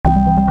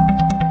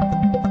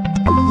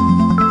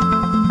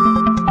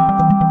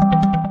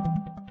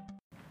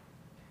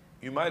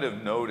might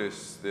have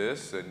noticed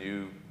this, and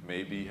you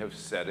maybe have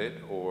said it,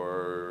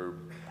 or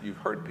you've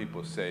heard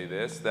people say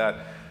this,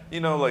 that,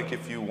 like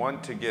if you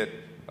want to get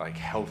like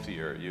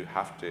healthier, you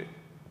have to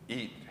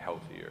eat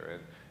healthier.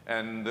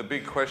 And the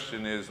big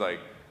question is like,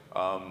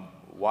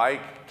 why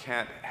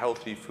can't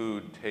healthy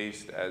food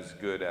taste as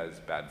good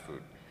as bad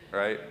food,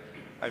 right?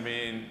 I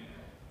mean,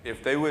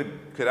 if they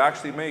could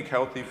actually make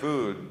healthy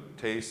food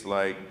taste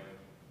like,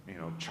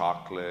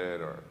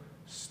 chocolate or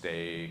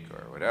steak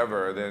or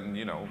whatever, then,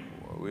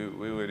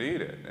 we would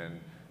eat it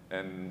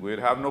and we'd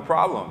have no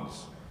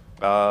problems.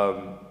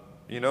 A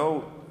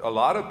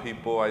lot of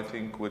people, I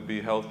think, would be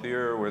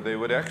healthier where they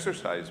would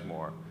exercise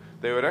more.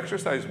 They would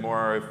exercise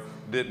more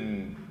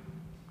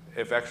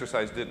if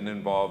exercise didn't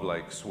involve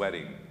like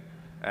sweating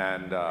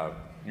and,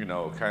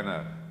 kind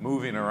of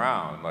moving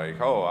around.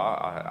 Like, oh,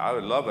 I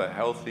would love a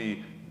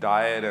healthy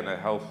diet and a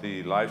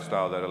healthy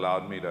lifestyle that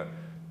allowed me to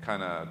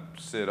kind of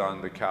sit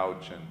on the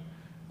couch and,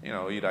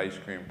 eat ice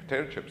cream,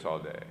 potato chips all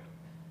day.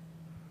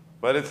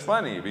 But it's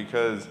funny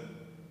because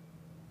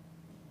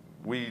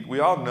we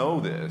all know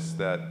this,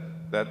 that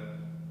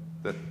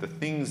the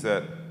things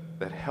that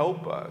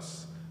help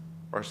us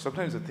are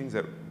sometimes the things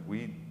that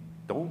we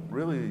don't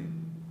really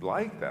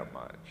like that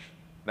much.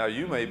 Now,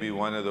 you may be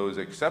one of those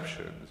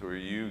exceptions where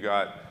you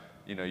got,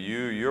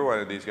 you're one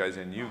of these guys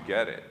and you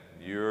get it.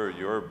 Your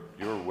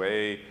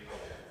way,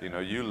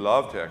 you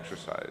love to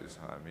exercise.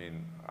 I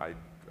mean, I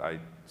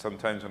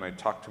sometimes when I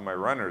talk to my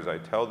runners, I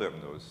tell them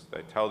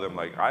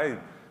like,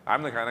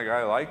 I'm the kind of guy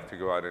I like to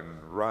go out and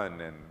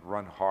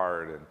run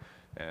hard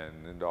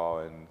and all,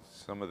 and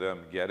some of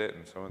them get it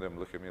and some of them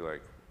look at me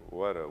like,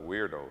 what a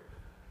weirdo.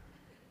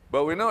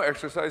 But we know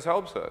exercise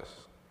helps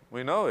us.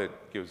 We know it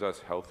gives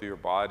us healthier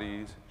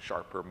bodies,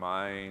 sharper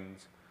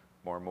minds,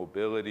 more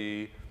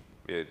mobility.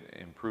 It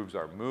improves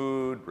our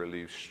mood,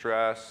 relieves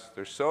stress.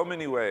 There's so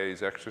many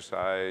ways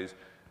exercise,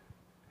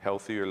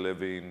 healthier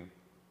living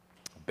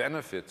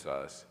benefits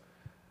us.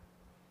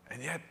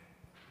 And yet,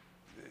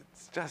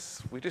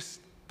 we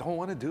just don't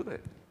want to do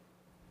it.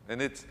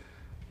 And it's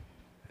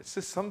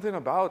just something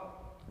about,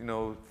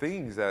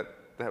 things that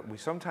we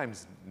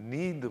sometimes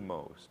need the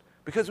most.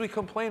 Because we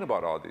complain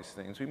about all these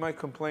things. We might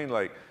complain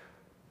like,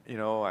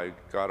 I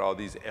got all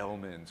these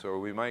ailments, or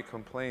we might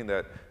complain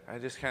that I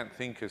just can't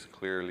think as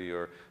clearly,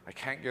 or I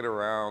can't get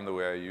around the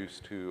way I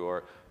used to,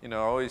 or, I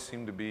always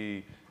seem to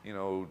be,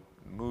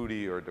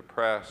 moody or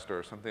depressed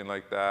or something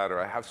like that, or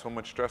I have so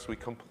much stress. We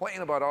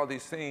complain about all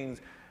these things,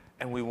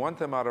 and we want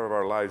them out of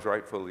our lives,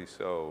 rightfully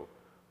so.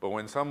 But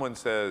when someone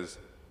says,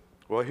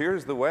 well,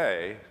 here's the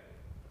way,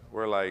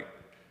 we're like,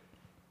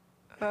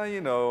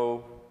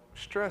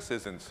 stress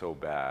isn't so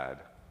bad,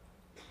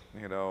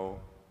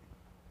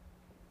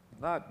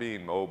 not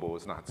being mobile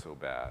is not so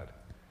bad,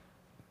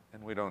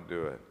 and we don't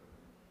do it.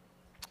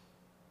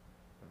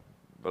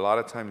 But a lot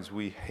of times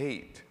we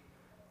hate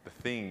the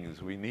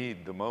things we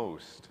need the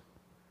most.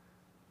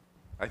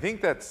 I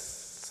think that's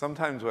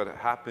sometimes what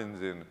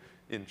happens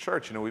in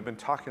church. We've been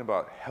talking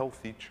about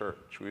healthy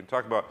church. We've been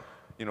talking about,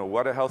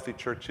 what a healthy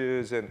church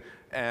is, and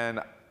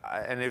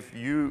if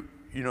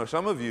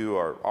some of you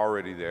are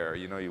already there.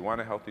 You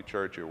want a healthy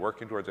church, you're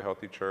working towards a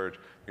healthy church,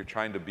 you're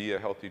trying to be a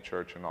healthy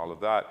church and all of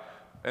that.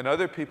 And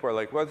other people are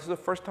like, well, this is the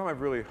first time I've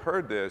really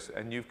heard this,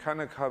 and you've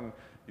kind of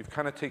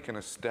taken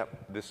a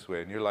step this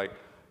way, and you're like,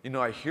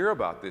 I hear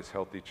about this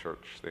healthy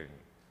church thing,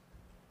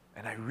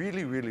 and I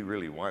really, really,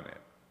 really want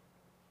it.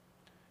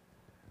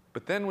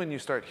 But then when you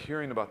start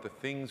hearing about the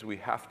things we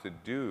have to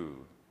do,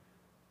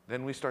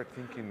 then we start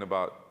thinking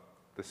about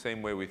the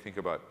same way we think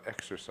about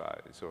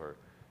exercise or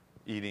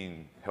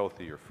eating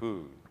healthier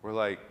food. We're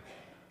like,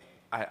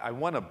 I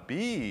want to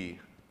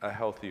be a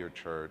healthier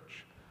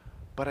church,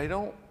 but I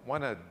don't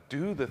want to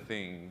do the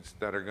things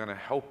that are going to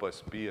help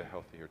us be a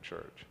healthier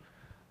church.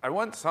 I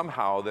want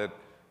somehow that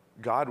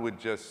God would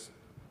just,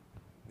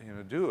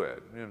 do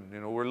it.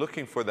 We're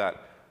looking for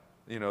that,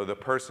 the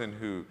person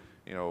who,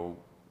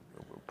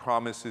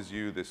 promises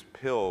you this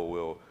pill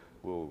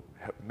will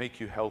make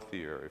you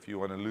healthier. If you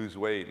want to lose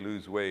weight,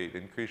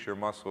 increase your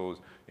muscles.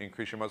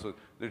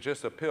 There's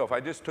just a pill. If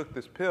I just took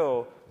this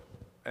pill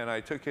and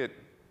I took it,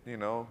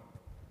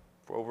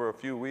 for over a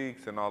few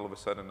weeks, and all of a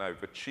sudden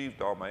I've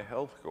achieved all my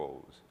health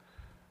goals.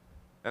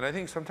 And I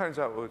think sometimes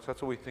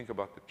that's what we think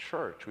about the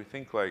church. We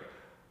think like,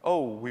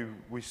 oh,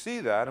 we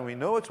see that and we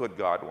know it's what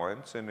God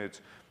wants, and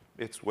it's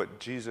what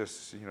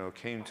Jesus,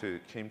 came to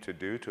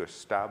do, to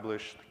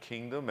establish the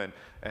kingdom,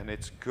 and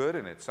it's good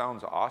and it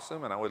sounds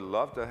awesome, and I would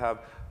love to have,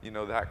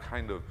 that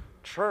kind of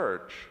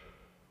church.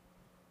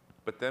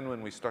 But then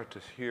when we start to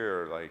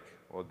hear like,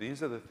 well,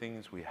 these are the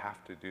things we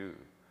have to do,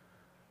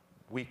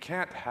 we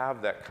can't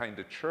have that kind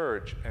of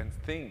church and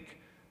think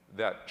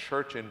that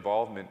church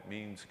involvement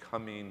means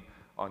coming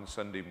on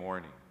Sunday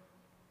morning.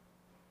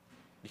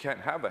 You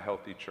can't have a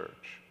healthy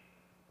church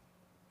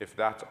if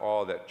that's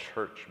all that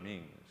church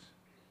means.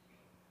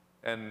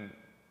 And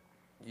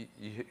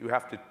you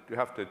have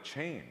to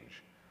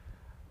change.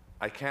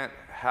 I can't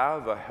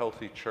have a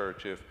healthy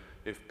church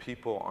if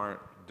people aren't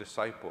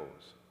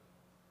disciples,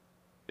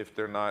 if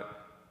they're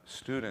not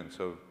students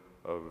of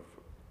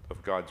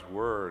of God's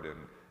Word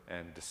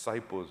and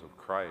disciples of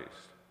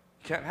Christ.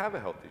 You can't have a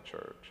healthy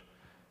church.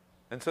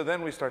 And so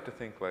then we start to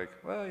think like,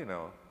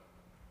 well,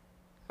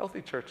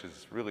 healthy church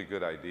is a really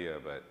good idea,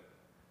 but,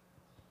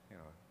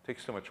 it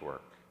takes too much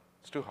work.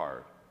 It's too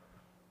hard.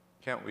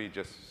 Can't we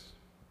just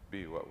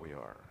be what we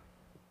are?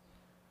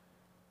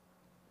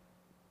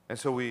 And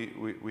so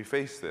we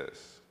face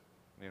this.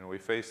 We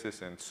face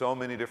this in so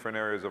many different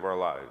areas of our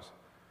lives.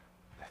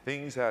 The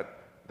things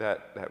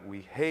that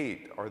we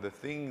hate are the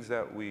things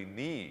that we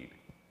need.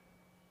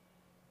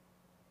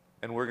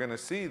 And we're going to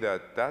see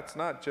that that's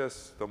not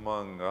just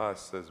among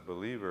us as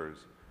believers.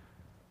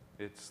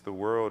 It's the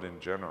world in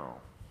general.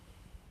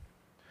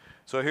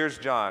 So here's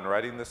John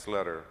writing this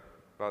letter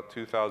about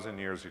 2,000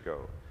 years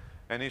ago.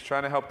 And he's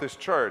trying to help this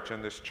church.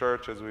 And this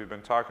church, as we've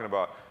been talking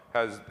about,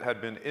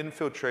 had been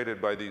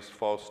infiltrated by these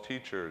false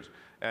teachers.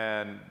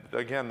 And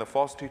again, the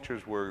false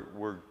teachers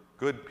were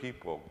good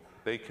people.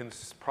 They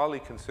probably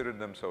considered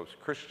themselves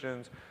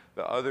Christians.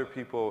 The other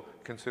people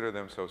considered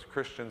themselves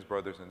Christians,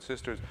 brothers and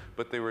sisters,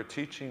 but they were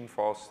teaching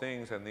false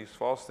things, and these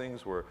false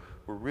things were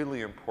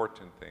really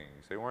important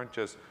things. They weren't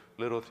just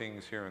little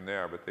things here and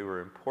there, but they were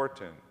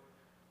important.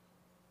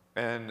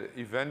 And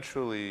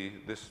eventually,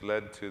 this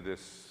led to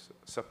this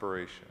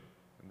separation,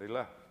 and they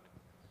left.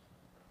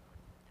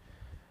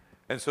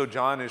 And so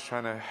John is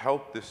trying to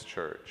help this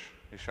church.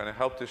 He's trying to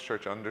help this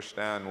church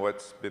understand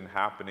what's been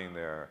happening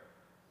there.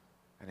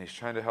 And he's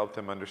trying to help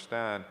them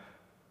understand,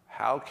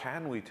 how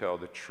can we tell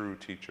the true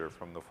teacher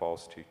from the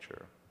false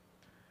teacher?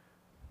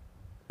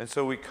 And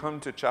so we come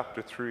to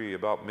chapter 3,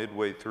 about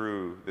midway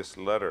through this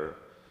letter,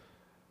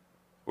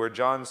 where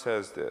John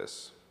says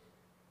this.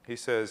 He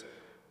says,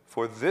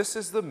 "For this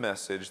is the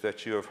message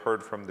that you have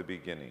heard from the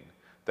beginning,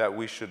 that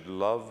we should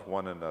love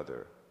one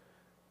another.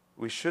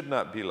 We should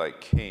not be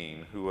like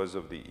Cain, who was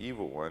of the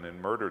evil one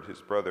and murdered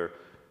his brother."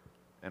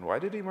 And why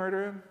did he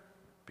murder him?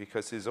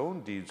 Because his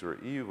own deeds were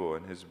evil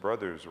and his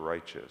brother's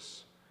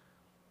righteous.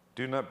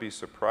 Do not be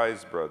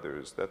surprised,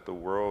 brothers, that the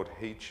world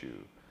hates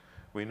you.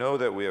 We know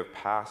that we have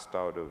passed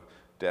out of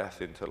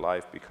death into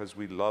life because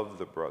we love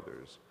the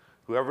brothers.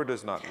 Whoever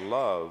does not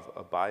love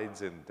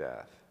abides in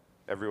death.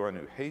 Everyone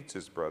who hates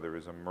his brother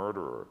is a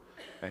murderer,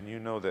 and you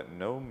know that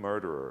no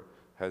murderer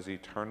has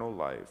eternal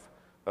life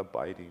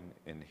abiding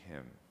in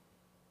him.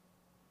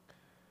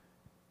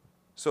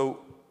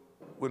 So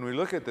when we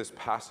look at this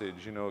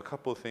passage, a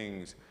couple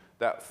things.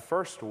 That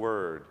first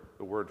word,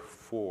 the word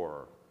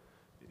 "for,"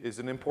 is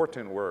an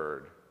important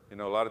word. A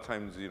lot of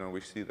times,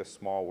 we see the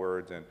small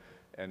words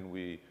and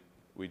we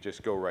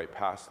just go right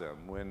past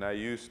them. When I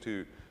used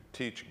to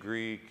teach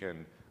Greek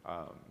and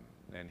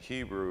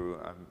Hebrew,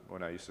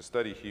 when I used to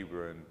study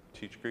Hebrew and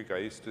teach Greek, I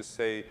used to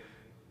say,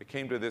 I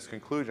came to this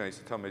conclusion, I used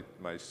to tell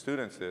my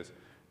students this: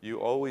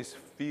 you always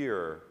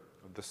fear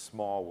the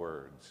small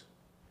words.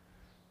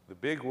 The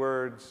big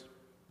words,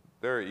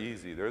 they're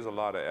easy. There's a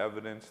lot of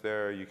evidence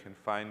there. You can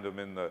find them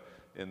in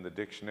the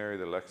dictionary,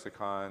 the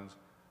lexicons.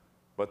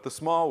 But the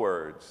small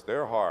words,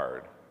 they're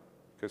hard,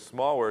 because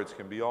small words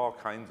can be all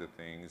kinds of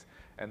things,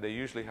 and they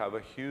usually have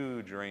a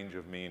huge range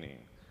of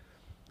meaning.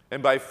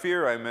 And by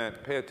fear, I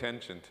meant pay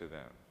attention to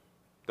them.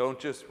 Don't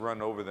just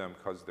run over them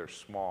because they're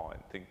small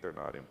and think they're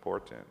not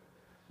important.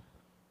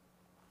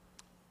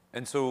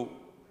 And so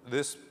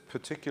this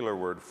particular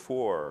word,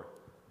 "for,"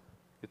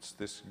 it's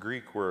this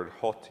Greek word,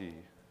 hoti,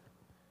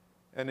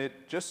 and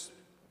it just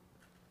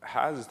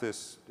has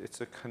this,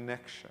 it's a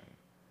connection.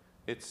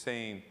 It's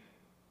saying,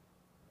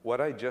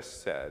 what I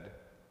just said,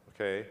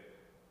 okay,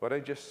 what I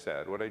just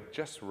said, what I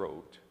just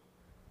wrote,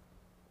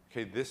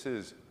 okay, this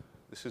is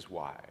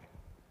why.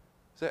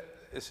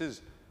 This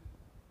is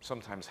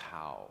sometimes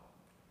how.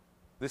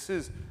 This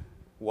is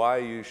why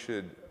you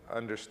should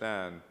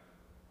understand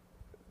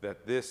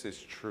that this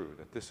is true,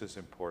 that this is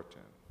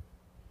important.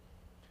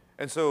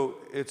 And so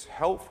it's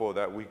helpful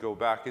that we go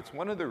back. It's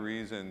one of the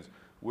reasons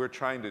we're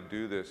trying to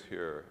do this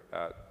here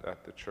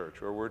at the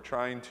church, where we're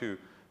trying to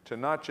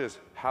not just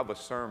have a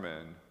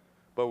sermon,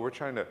 but we're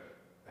trying to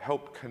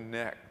help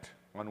connect.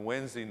 On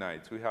Wednesday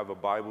nights, we have a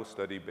Bible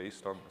study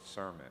based on the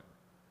sermon.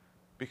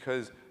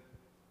 Because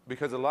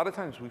a lot of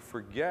times we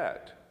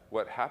forget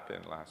what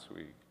happened last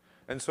week.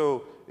 And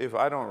so if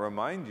I don't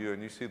remind you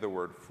and you see the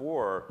word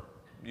 "for,"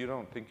 you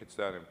don't think it's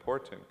that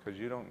important because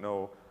you don't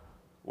know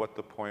what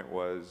the point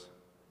was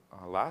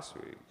last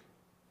week.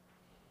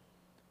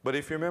 But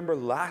if you remember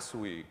last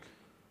week,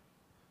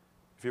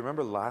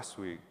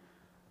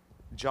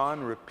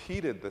 John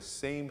repeated the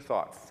same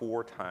thought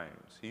 4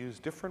 times. He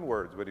used different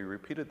words, but he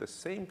repeated the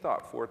same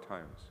thought 4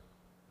 times.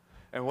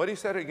 And what he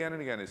said again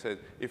and again, he said,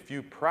 if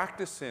you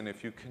practice sin,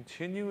 if you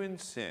continue in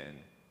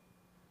sin,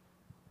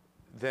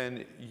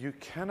 then you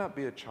cannot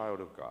be a child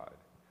of God.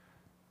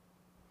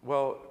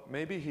 Well,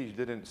 maybe he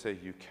didn't say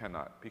you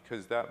cannot,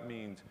 because that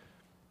means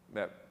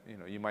that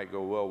you might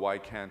go, well, why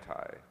can't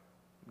I?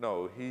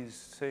 No, he's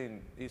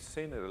saying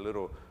it a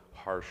little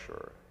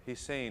harsher. He's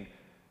saying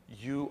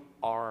you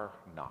are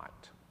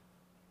not.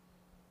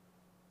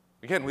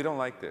 Again, we don't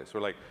like this.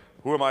 We're like,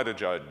 who am I to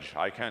judge?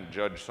 I can't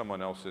judge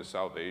someone else's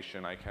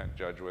salvation. I can't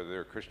judge whether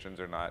they're Christians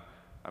or not.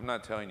 I'm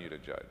not telling you to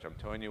judge. I'm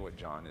telling you what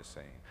John is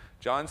saying.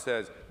 John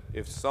says,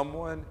 if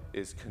someone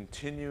is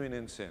continuing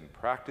in sin,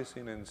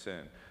 practicing in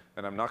sin,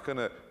 and I'm not going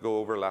to go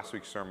over last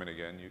week's sermon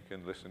again. You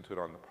can listen to it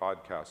on the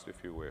podcast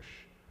if you wish.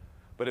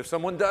 But if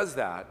someone does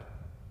that,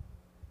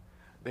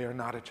 they are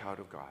not a child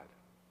of God.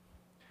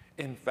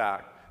 In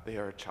fact, they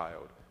are a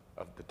child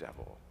of the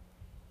devil.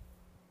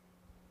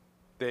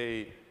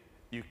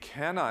 You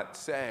cannot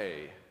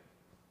say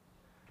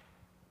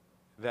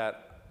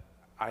that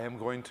I am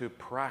going to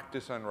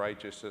practice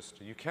unrighteousness.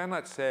 You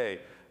cannot say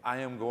I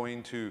am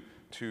going to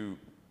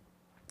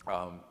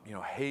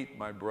hate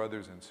my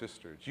brothers and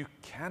sisters. You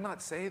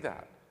cannot say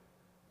that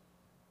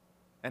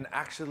and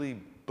actually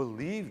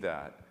believe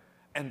that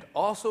and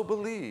also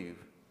believe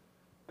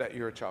that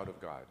you're a child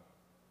of God.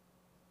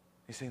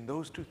 He's saying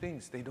those two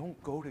things, they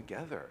don't go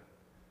together.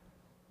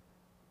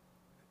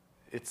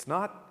 It's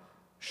not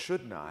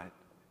should not,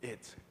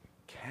 it's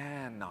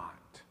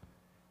cannot,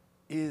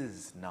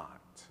 is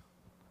not.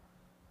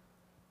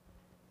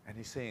 And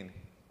he's saying,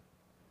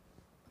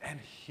 and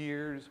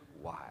here's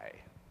why.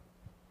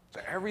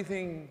 So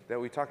everything that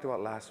we talked about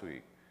last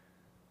week,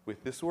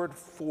 with this word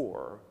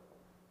for,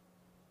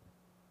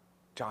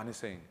 John is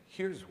saying,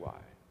 here's why.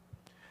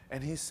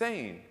 And he's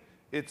saying,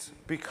 it's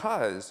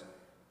because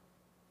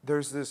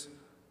there's this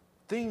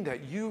thing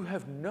that you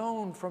have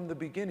known from the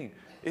beginning.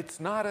 It's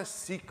not a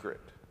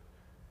secret.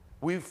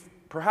 We've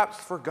perhaps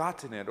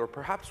forgotten it, or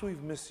perhaps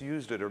we've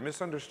misused it or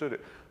misunderstood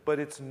it, but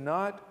it's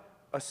not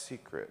a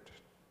secret.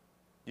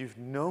 You've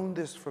known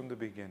this from the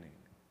beginning.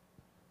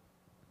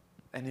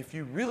 And if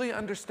you really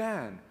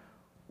understand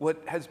what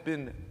has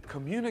been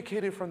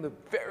communicated from the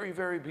very,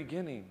 very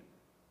beginning,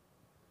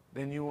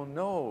 then you will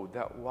know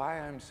that why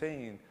I'm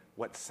saying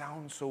what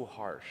sounds so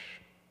harsh,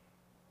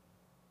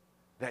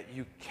 that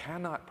you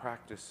cannot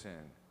practice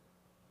sin,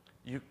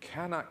 you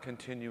cannot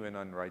continue in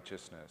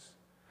unrighteousness,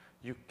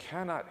 you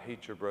cannot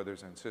hate your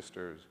brothers and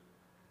sisters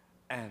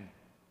and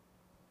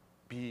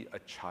be a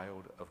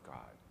child of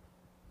God.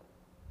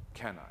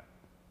 Cannot.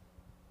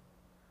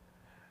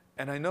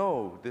 And I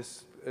know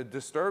this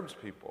disturbs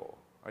people.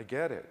 I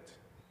get it.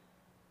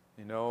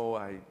 You know,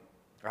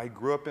 I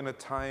grew up in a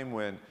time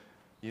when,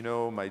 you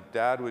know, my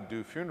dad would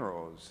do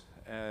funerals,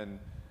 and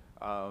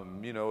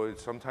it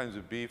sometimes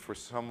would be for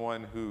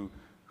someone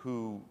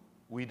who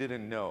we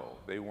didn't know.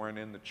 They weren't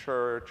in the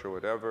church or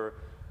whatever.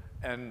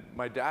 And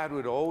my dad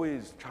would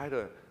always try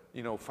to,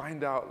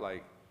 find out,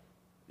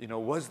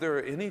 was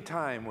there any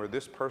time where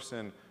this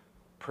person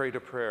prayed a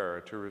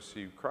prayer to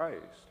receive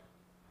Christ?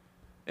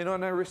 And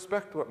I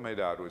respect what my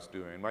dad was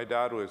doing. My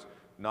dad was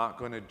not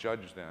going to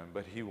judge them,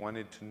 but he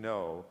wanted to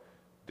know,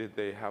 did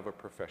they have a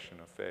profession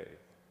of faith?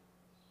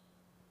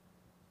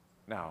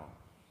 Now,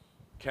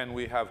 can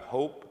we have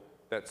hope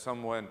that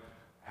someone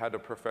had a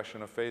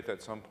profession of faith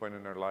at some point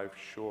in their life?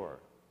 Sure.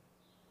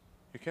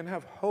 You can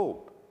have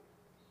hope.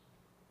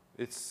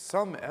 It's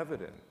some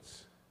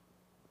evidence,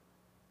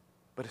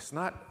 but it's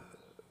not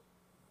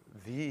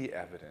the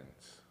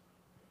evidence.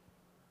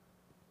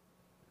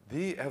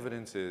 The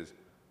evidence is,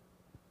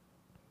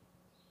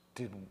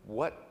 did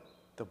what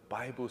the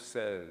Bible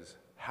says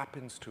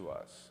happens to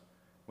us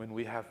when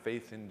we have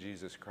faith in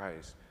Jesus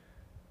Christ,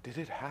 did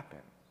it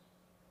happen?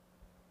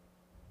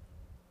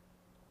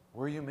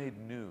 Were you made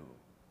new?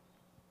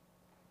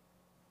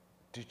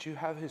 Did you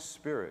have His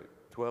Spirit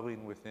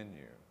dwelling within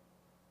you?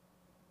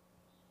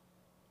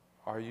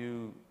 Are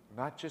you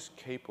not just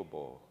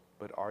capable,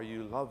 but are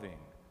you loving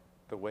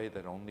the way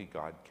that only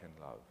God can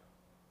love?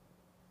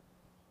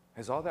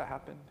 Has all that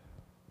happened?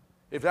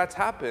 If that's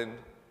happened,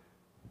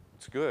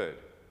 it's good.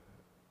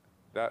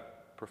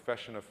 That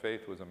profession of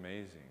faith was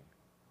amazing.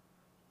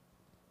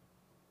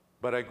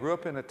 But I grew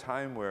up in a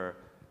time where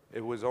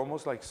it was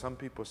almost like some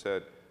people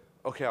said,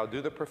 okay, I'll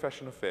do the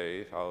profession of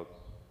faith, I'll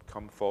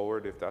come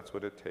forward if that's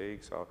what it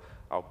takes,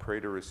 I'll pray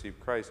to receive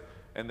Christ,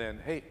 and then,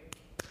 hey,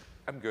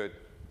 I'm good.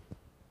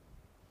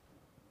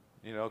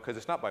 Because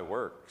it's not by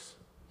works,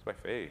 it's by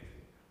faith.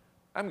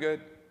 I'm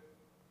good.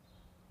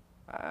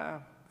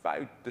 If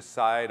I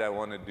decide I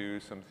want to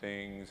do some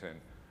things and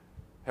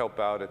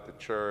help out at the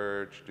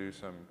church, do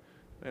some,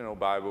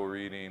 Bible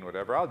reading,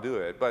 whatever, I'll do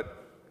it.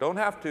 But don't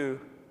have to.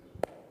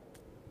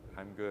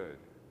 I'm good.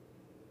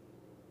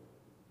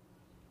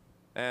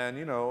 And,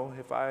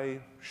 if I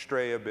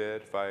stray a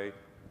bit, if I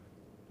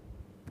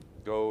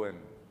go and,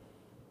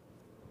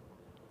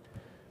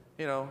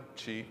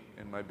 cheat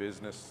in my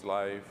business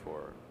life,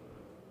 or,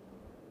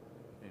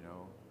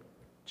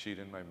 cheat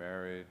in my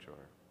marriage or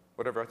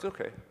whatever, it's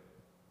okay,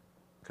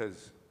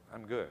 because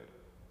I'm good.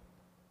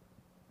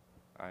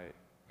 I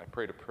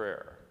prayed a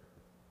prayer,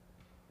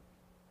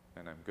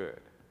 and I'm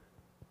good.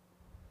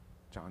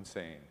 John's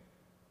saying,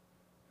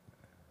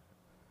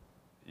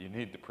 you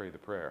need to pray the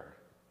prayer.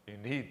 You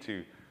need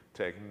to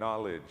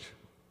acknowledge,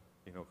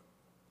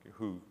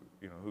 who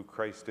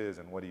Christ is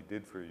and what He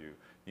did for you.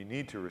 You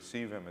need to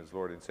receive Him as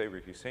Lord and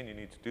Savior. He's saying you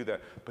need to do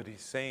that, but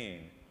He's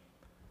saying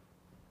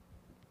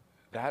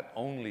that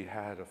only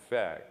had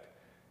effect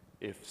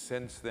if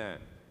since then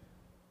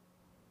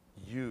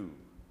you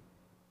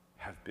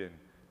have been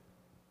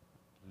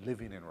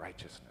living in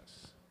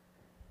righteousness.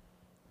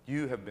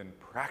 You have been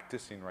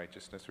practicing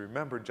righteousness.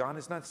 Remember, John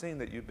is not saying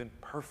that you've been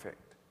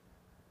perfect.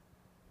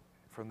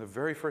 From the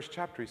very first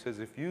chapter, he says,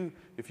 if you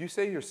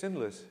say you're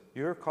sinless,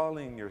 you're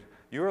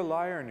a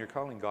liar and you're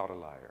calling God a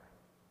liar.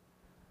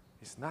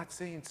 He's not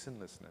saying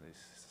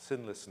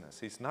sinlessness.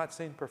 He's not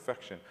saying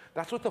perfection.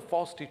 That's what the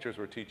false teachers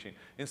were teaching.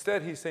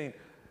 Instead, he's saying,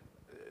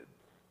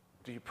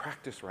 do you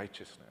practice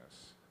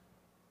righteousness?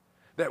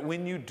 That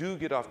when you do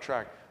get off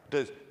track,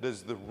 does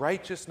the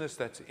righteousness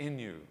that's in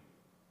you,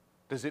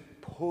 does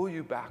it pull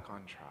you back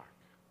on track?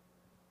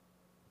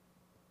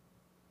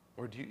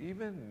 Or do you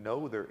even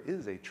know there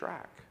is a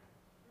track?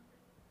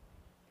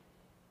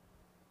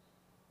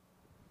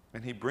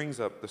 And he brings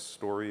up the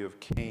story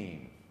of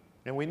Cain.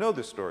 And we know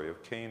the story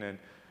of Cain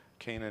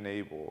and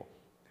Abel.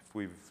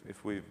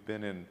 If we've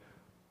been in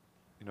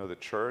the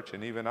church,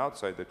 and even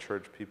outside the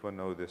church, people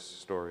know this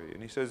story.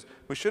 And he says,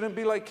 we shouldn't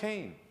be like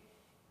Cain.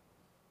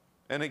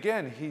 And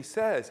again, he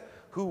says,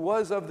 who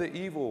was of the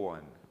evil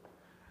one.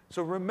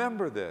 So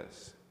remember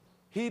this.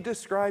 He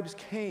describes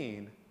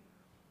Cain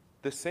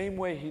the same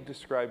way he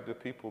described the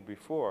people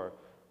before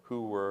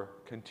who were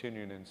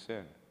continuing in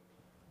sin.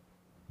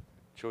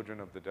 Children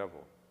of the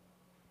devil.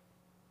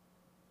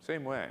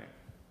 Same way.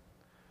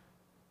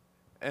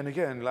 And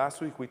again,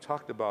 last week we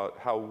talked about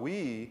how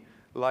we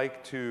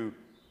like to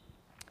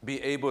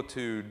be able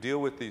to deal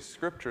with these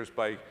scriptures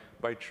by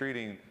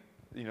treating,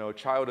 a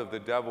child of the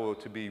devil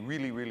to be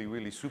really, really,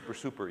 really super,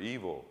 super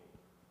evil.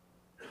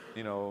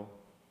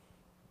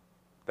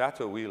 That's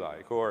what we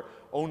like. Or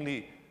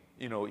only,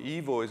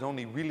 evil is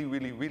only really,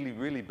 really, really,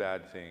 really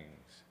bad things.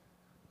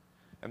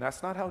 And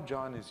that's not how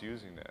John is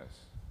using this.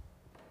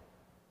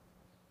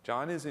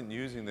 John isn't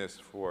using this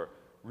for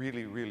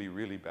really, really,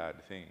 really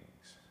bad things.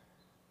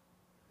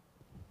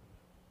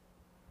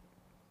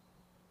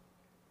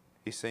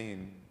 He's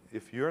saying,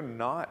 if you're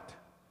not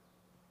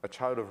a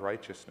child of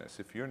righteousness,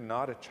 if you're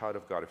not a child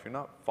of God, if you're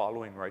not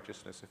following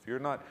righteousness, if you're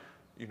not,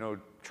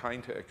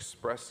 trying to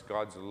express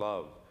God's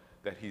love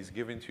that he's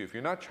given to you, if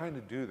you're not trying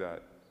to do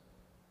that,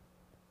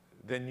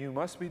 then you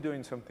must be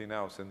doing something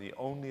else. And the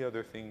only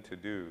other thing to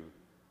do,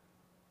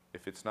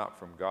 if it's not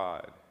from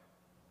God,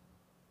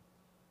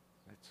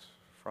 it's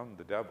from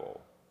the devil.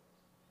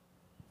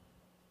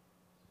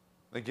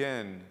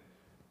 Again,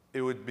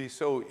 it would be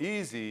so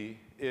easy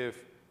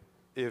if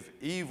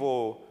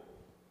evil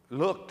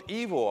looked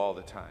evil all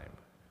the time.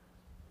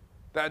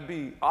 That'd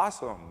be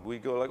awesome. We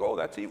go like, oh,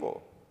 that's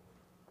evil.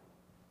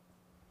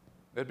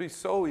 It'd be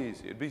so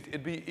easy.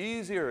 It'd be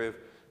easier if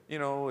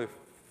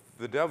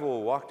the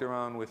devil walked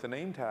around with a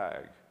name tag.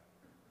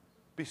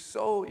 It'd be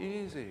so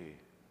easy.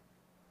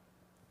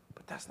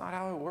 But that's not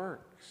how it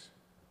works.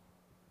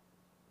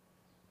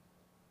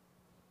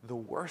 The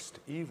worst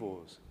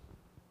evils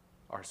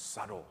are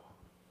subtle.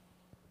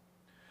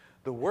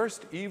 The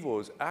worst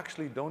evils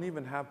actually don't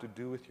even have to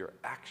do with your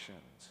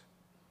actions.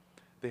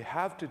 They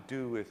have to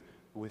do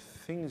with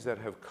things that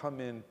have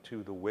come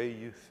into the way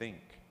you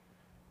think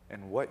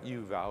and what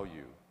you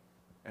value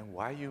and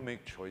why you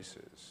make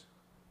choices.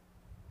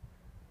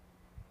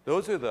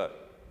 Those are the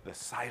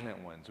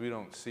silent ones we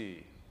don't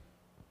see.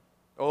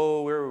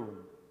 Oh, we're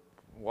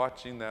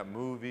watching that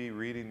movie,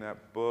 reading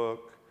that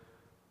book,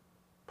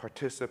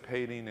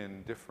 participating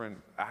in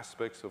different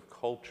aspects of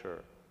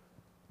culture.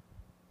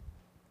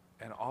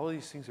 And all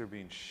these things are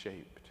being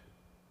shaped.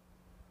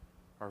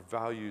 Our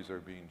values are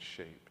being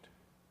shaped.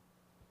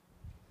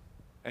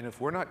 And if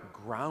we're not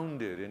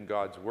grounded in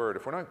God's word,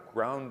 if we're not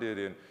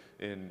grounded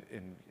in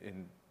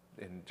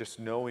just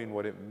knowing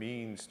what it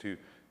means to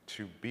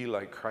be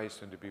like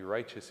Christ and to be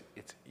righteous,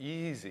 it's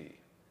easy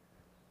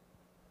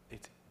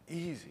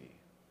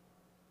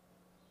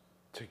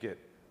to get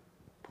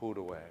pulled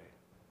away.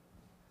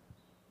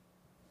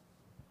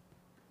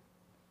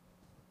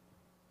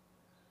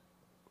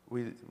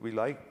 We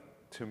like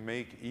to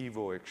make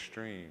evil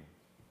extreme.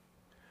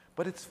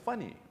 But it's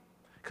funny,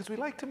 because we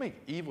like to make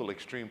evil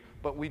extreme,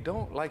 but we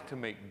don't like to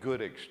make good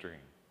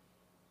extreme.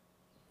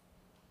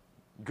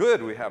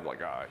 Good, we have like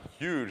a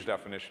huge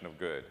definition of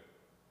good.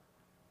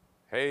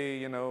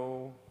 Hey,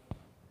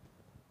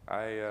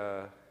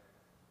 I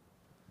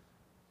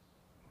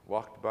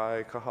walked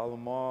by Kahala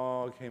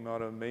Mall, came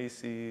out of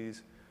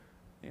Macy's,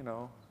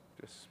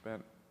 just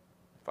spent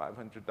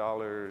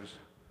 $500.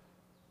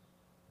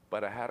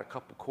 But I had a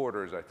couple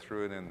quarters, I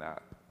threw it in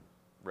that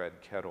red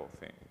kettle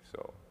thing.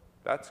 So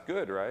that's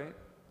good, right?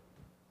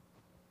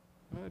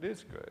 Well, it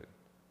is good.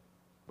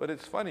 But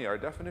it's funny, our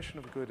definition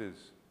of good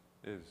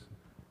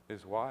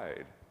is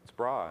wide, it's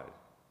broad.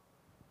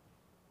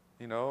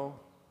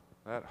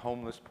 That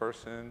homeless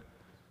person,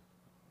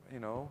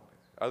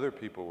 other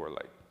people were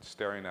like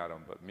staring at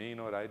him, but me, you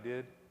know what I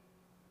did?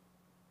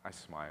 I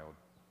smiled.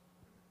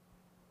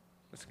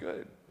 It's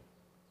good.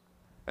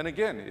 And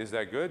again, is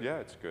that good? Yeah,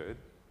 it's good.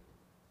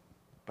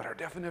 But our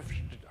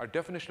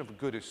definition of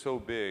good is so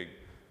big,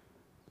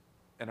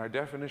 and our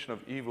definition of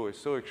evil is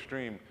so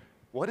extreme.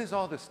 What is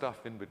all this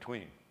stuff in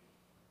between?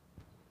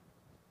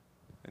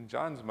 In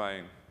John's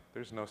mind,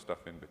 there's no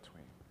stuff in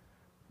between.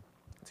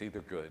 It's either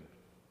good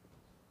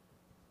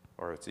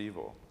or it's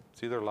evil.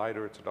 It's either light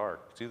or it's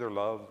dark. It's either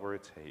love or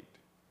it's hate.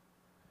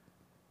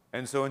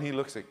 And so when he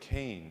looks at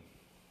Cain,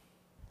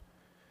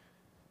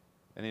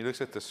 and he looks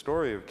at the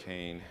story of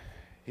Cain,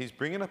 he's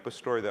bringing up a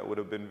story that would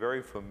have been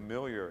very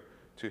familiar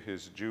to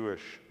his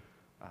Jewish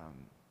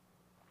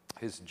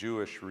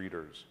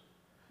readers.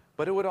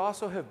 But it would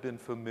also have been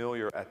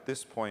familiar at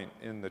this point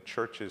in the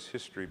church's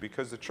history,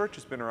 because the church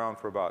has been around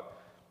for about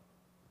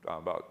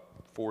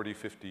 40,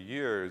 50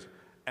 years,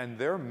 and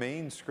their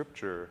main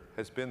scripture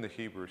has been the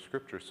Hebrew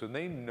scripture. So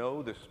they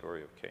know the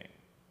story of Cain.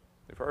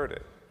 They've heard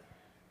it.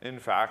 In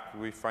fact,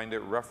 we find it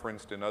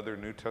referenced in other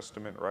New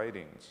Testament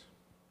writings.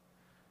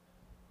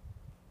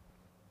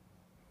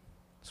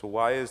 So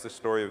why is the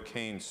story of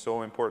Cain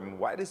so important?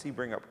 Why does he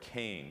bring up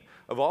Cain?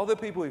 Of all the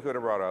people he could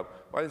have brought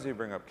up, why does he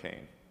bring up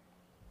Cain?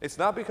 It's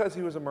not because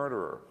he was a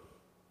murderer,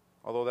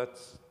 although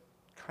that's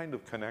kind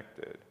of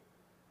connected.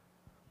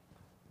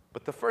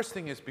 But the first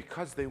thing is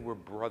because they were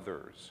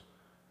brothers.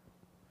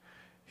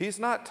 He's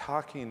not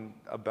talking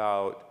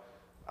about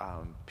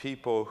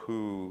people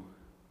who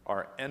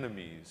are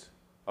enemies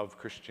of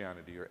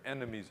Christianity or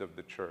enemies of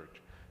the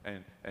church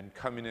and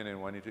coming in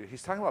and wanting to.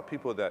 He's talking about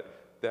people that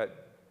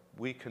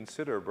we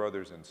consider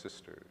brothers and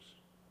sisters.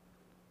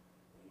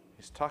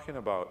 He's talking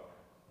about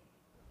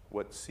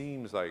what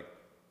seems like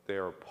they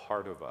are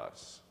part of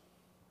us.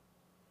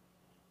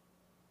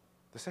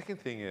 The second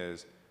thing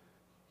is,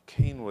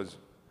 Cain was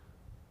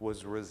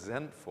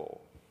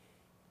resentful.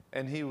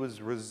 And he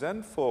was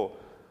resentful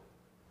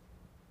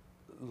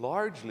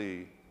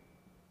largely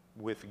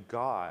with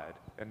God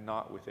and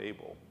not with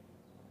Abel.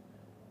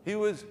 He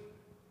was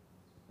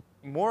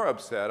more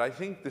upset. I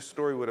think the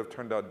story would have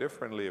turned out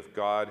differently if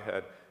God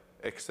had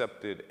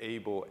accepted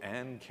Abel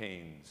and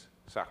Cain's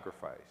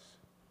sacrifice.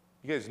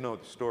 You guys know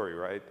the story,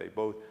 right? They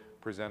both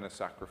present a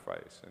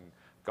sacrifice, and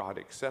God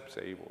accepts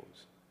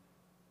Abel's.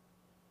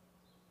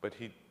 But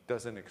he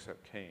doesn't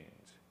accept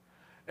Cain's.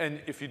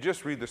 And if you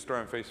just read the story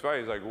on face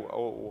value, it's like,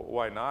 oh,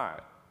 why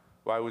not?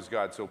 Why was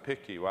God so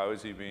picky? Why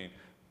was he being,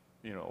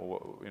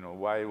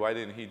 why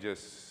didn't he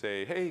just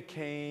say, hey,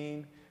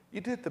 Cain,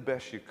 you did the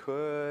best you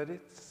could.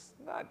 It's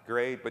not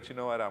great, but you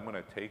know what? I'm going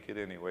to take it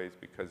anyways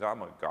because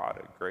I'm a God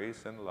of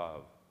grace and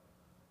love.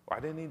 Why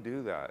didn't he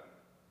do that?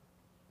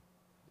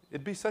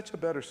 It'd be such a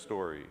better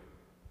story.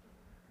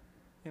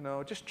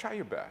 Just try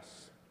your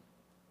best.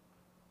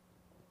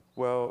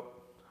 Well,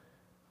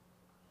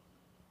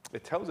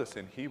 it tells us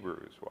in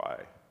Hebrews why.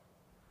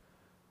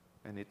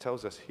 And it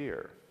tells us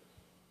here.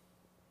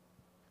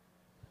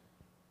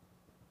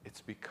 It's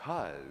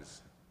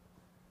because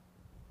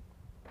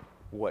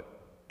what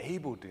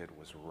Abel did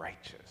was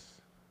righteous.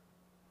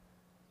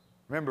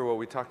 Remember what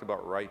we talked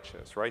about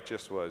righteous.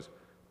 Righteous was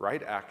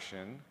right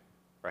action,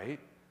 right?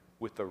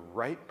 With the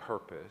right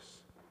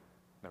purpose,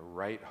 the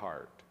right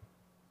heart.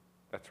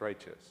 That's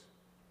righteous.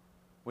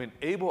 When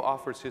Abel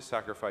offers his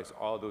sacrifice,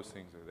 all those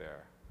things are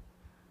there.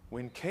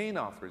 When Cain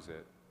offers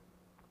it,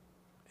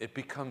 it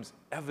becomes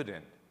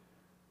evident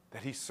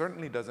that he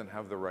certainly doesn't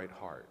have the right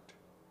heart.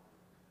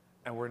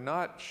 And we're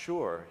not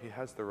sure he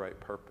has the right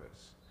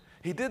purpose.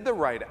 He did the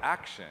right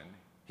action.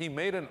 He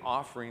made an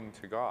offering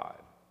to God.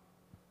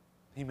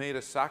 He made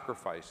a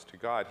sacrifice to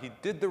God. He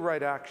did the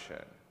right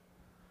action.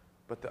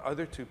 But the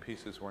other two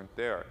pieces weren't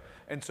there.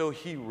 And so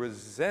he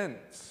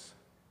resents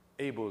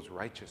Abel's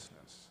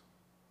righteousness.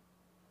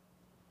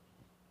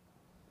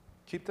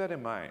 Keep that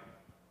in mind.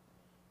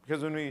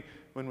 Because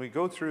when we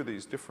go through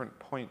these different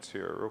points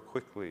here real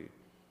quickly,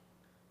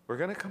 we're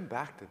going to come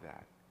back to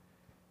that.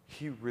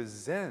 He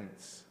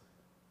resents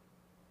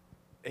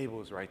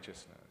Abel's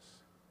righteousness.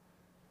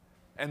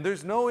 And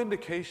there's no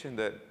indication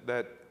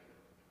that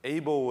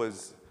Abel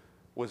was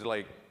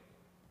like,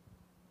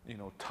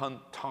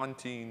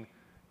 taunting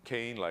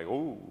Cain, like,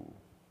 oh,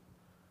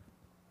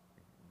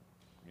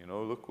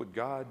 look what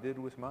God did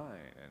with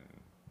mine, and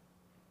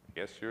I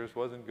guess yours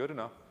wasn't good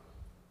enough.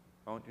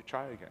 Why don't you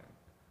try again?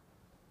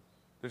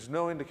 There's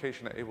no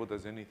indication that Abel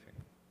does anything.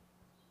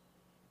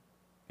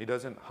 He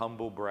doesn't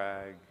humble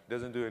brag. He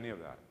doesn't do any of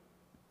that.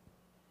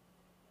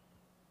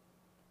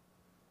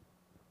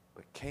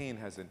 But Cain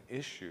has an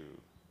issue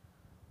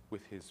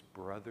with his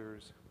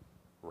brother's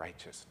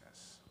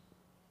righteousness.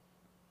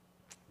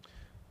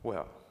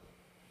 Well,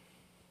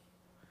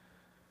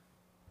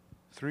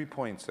 3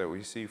 points that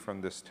we see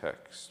from this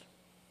text.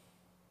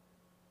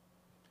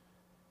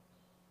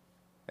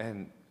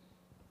 And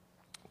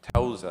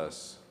tells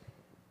us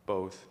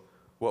both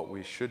what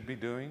we should be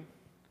doing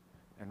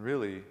and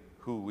really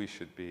who we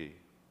should be.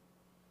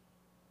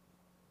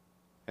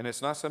 And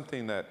it's not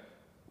something that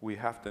we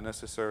have to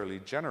necessarily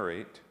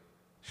generate. It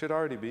should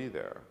already be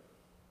there.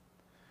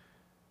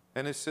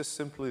 And it's just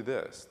simply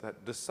this,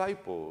 that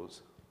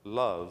disciples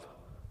love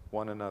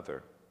one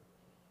another.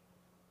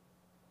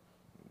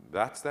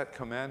 That's that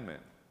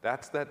commandment.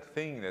 That's that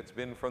thing that's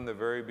been from the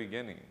very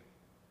beginning.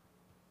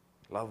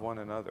 Love one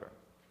another.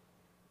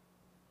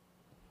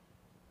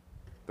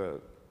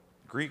 The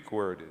Greek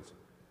word is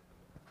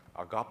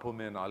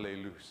agapomen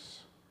allelus,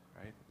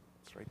 right?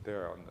 It's right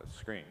there on the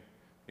screen.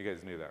 You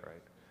guys knew that,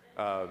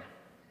 right?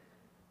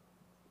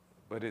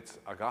 but it's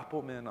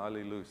agapomen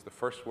allelous. The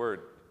first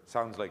word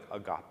sounds like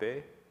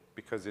agape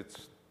because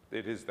it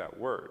is that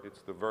word.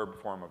 It's the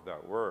verb form of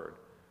that word.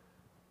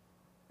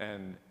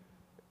 And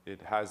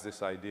it has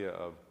this idea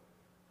of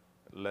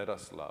let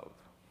us love.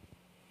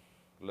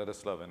 Let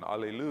us love. And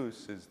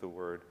allelous is the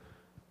word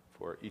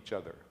for each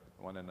other,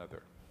 one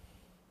another.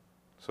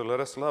 So let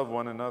us love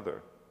one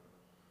another.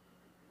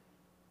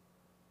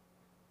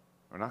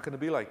 We're not going to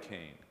be like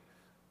Cain.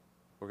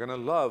 We're going to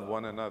love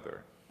one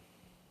another.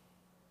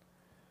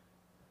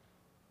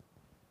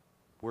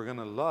 We're going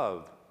to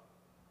love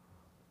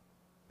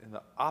in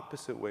the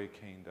opposite way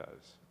Cain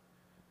does.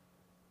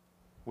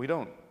 We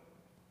don't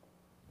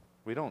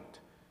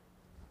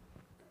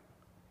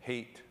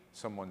hate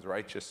someone's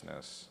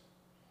righteousness.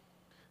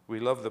 We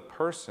love the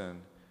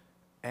person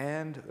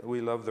and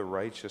we love the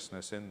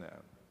righteousness in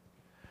them.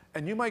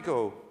 And you might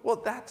go, well,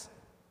 that's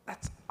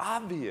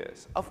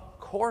obvious. Of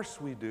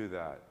course we do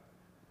that.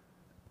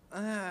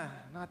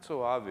 Not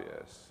so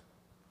obvious.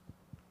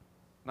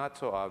 Not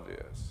so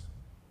obvious.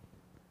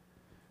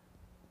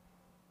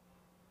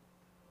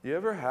 You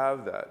ever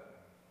have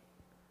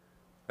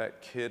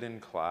that kid in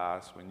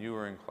class, when you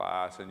were in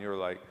class and you're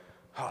like,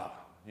 oh,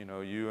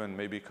 you and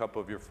maybe a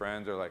couple of your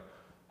friends are like,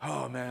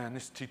 oh man,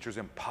 this teacher's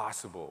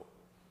impossible.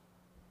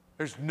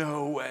 There's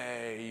no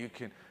way you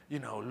can,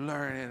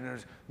 learn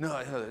it.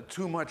 There's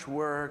too much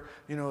work.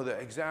 The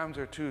exams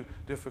are too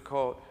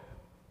difficult.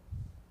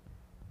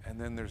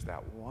 And then there's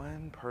that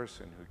one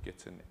person who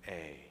gets an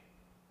A.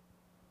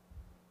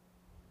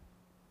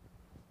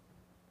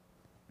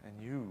 And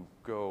you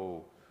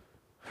go,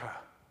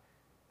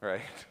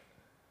 right?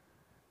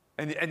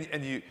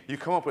 And you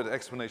come up with an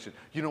explanation.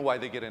 You know why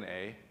they get an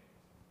A?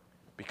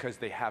 Because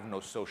they have no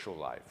social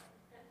life.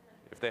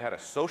 If they had a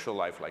social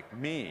life like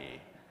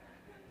me,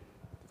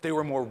 if they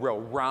were more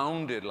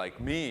well-rounded like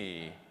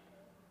me,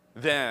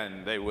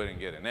 then they wouldn't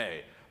get an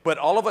A. But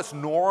all of us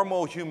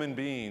normal human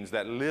beings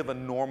that live a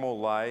normal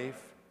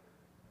life,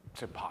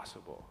 it's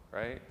impossible,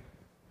 right?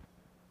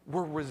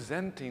 We're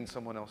resenting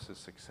someone else's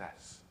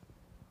success.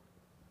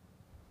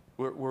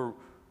 We're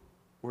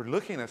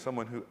looking at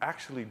someone who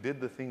actually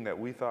did the thing that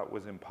we thought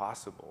was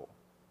impossible,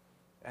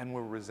 and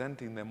we're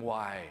resenting them.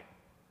 Why?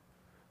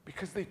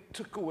 Because they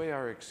took away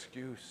our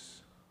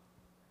excuse.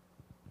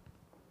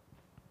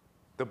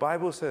 The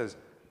Bible says,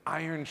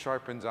 iron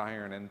sharpens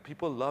iron, and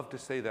people love to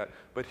say that,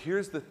 but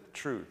here's the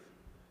truth.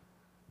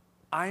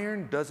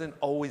 Iron doesn't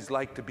always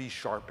like to be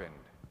sharpened.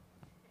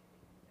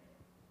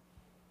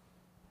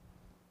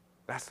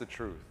 That's the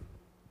truth.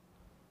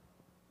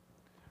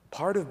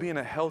 Part of being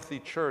a healthy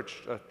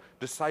church,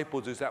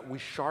 disciples, is that we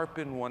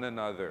sharpen one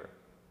another,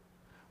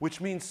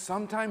 which means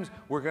sometimes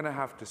we're going to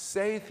have to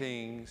say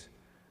things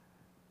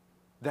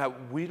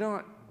that we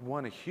don't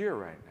want to hear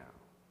right now.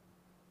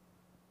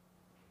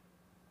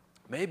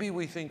 Maybe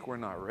we think we're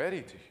not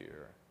ready to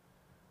hear.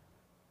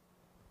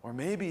 Or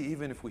maybe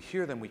even if we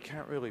hear them, we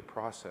can't really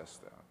process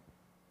them.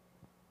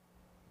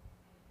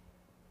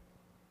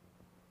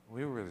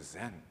 We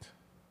resent.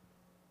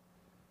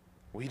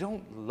 We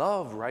don't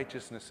love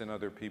righteousness in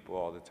other people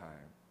all the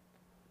time.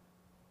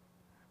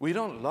 We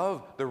don't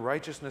love the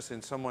righteousness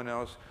in someone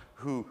else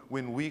who,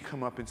 when we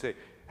come up and say,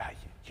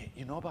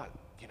 you know about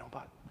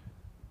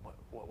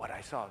what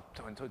I saw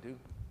so-and-so do?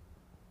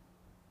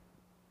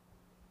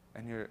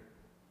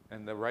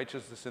 And the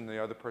righteousness in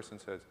the other person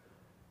says,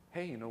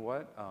 hey, you know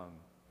what?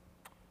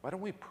 Why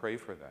don't we pray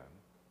for them?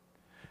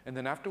 And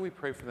then after we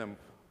pray for them,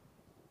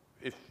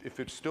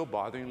 if it's still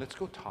bothering you, let's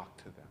go talk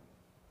to them.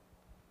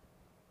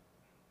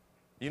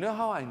 You know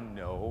how I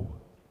know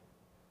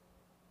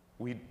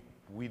we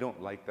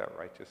don't like that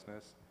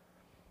righteousness?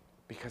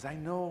 Because I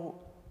know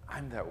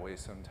I'm that way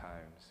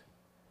sometimes.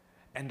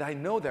 And I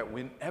know that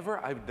whenever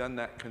I've done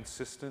that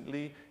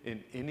consistently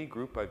in any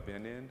group I've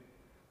been in,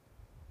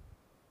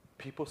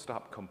 people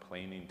stop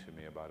complaining to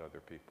me about other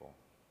people.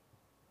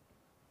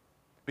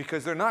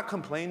 Because they're not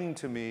complaining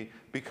to me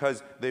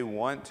because they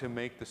want to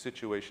make the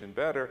situation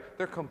better.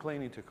 They're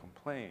complaining to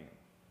complain.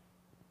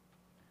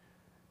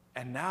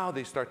 And now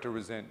they start to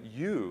resent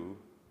you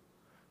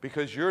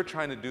because you're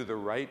trying to do the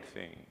right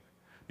thing.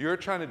 You're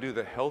trying to do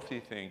the healthy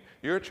thing.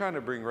 You're trying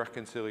to bring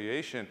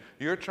reconciliation.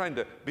 You're trying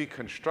to be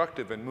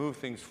constructive and move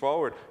things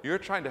forward. You're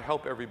trying to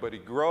help everybody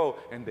grow,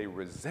 and they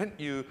resent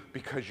you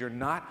because you're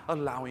not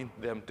allowing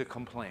them to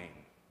complain.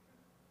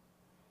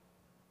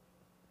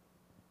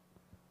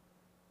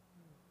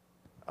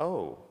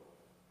 Oh,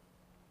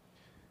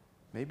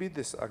 maybe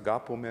this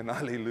agapomen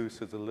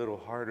allelous is a little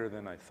harder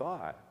than I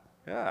thought.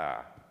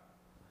 Yeah.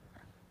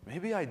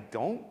 Maybe I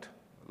don't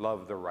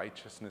love the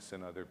righteousness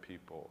in other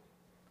people.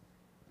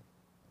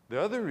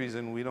 The other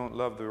reason we don't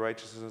love the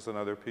righteousness in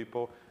other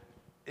people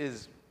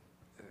is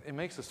it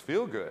makes us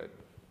feel good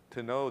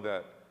to know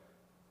that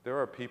there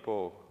are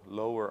people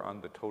lower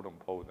on the totem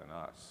pole than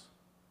us.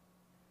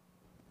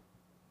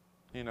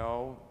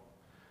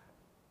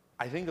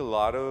 I think a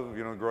lot of,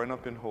 growing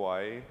up in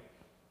Hawaii,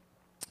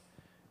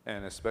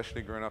 and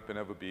especially growing up in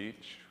Ewa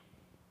Beach,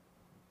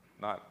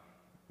 not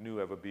new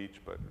Ewa Beach,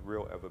 but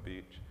real Ewa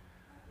Beach,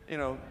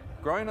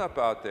 growing up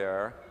out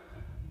there,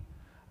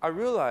 I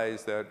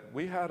realized that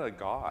we had a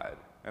God,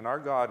 and our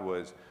God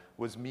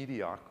was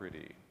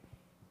mediocrity.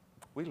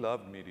 We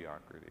loved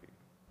mediocrity.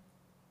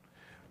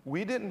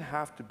 We didn't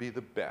have to be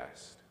the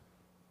best.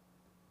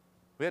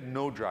 We had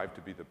no drive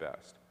to be the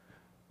best.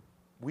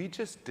 We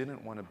just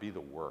didn't want to be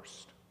the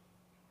worst.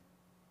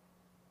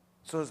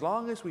 So as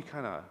long as we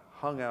kind of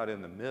hung out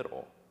in the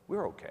middle,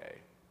 we're okay.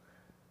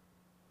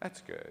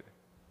 That's good.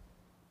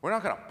 We're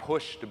not going to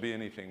push to be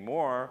anything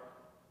more.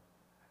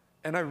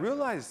 And I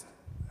realized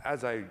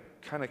as I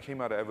kind of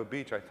came out of Eva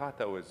Beach, I thought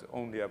that was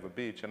only Eva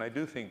Beach. And I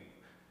do think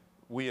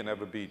we in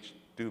Eva Beach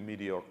do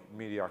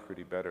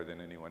mediocrity better than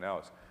anyone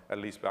else, at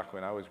least back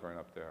when I was growing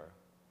up there.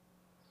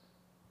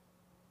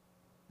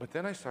 But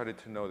then I started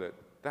to know that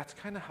that's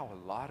kind of how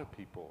a lot of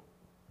people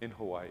in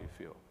Hawaii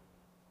feel.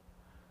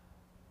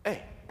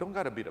 Hey, don't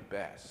got to be the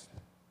best,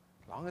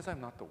 as long as I'm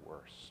not the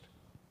worst.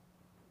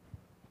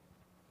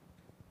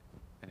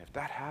 And if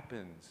that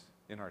happens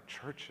in our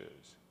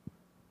churches,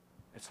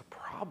 it's a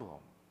problem.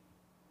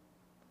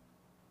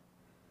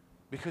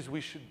 Because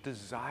we should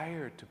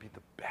desire to be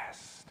the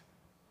best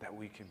that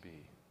we can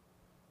be.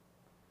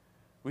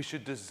 We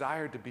should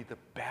desire to be the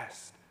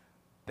best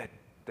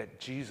that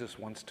Jesus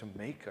wants to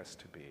make us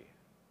to be.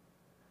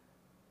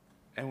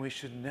 And we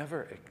should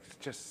never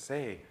just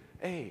say,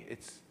 hey,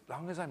 it's as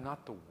long as I'm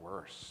not the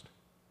worst.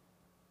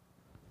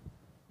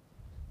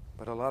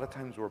 But a lot of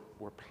times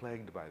we're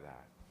plagued by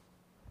that.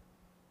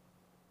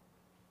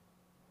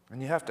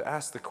 And you have to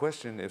ask the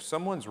question, if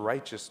someone's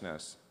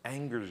righteousness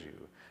angers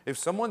you, if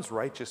someone's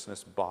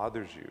righteousness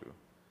bothers you,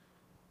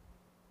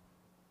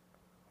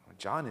 what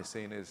John is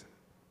saying is,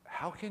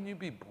 how can you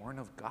be born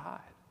of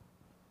God?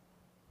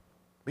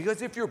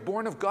 Because if you're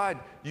born of God,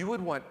 you would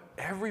want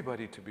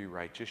everybody to be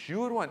righteous.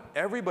 You would want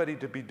everybody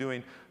to be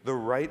doing the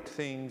right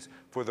things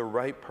for the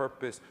right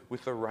purpose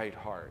with the right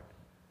heart.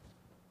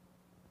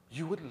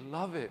 You would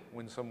love it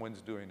when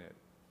someone's doing it.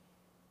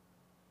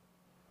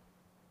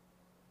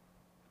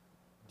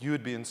 You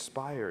would be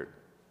inspired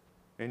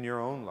in your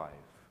own life.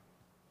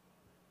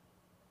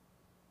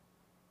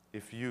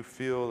 If you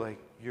feel like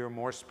you're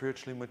more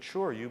spiritually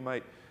mature, you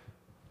might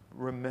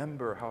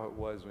remember how it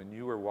was when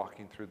you were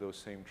walking through those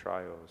same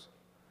trials.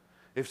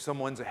 If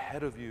someone's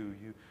ahead of you,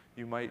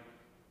 you might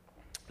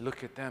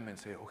look at them and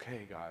say,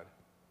 okay, God,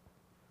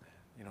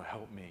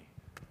 help me.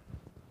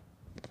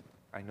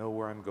 I know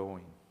where I'm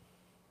going.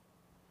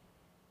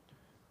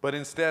 But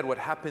instead, what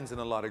happens in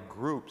a lot of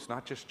groups,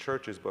 not just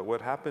churches, but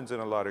what happens in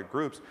a lot of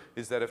groups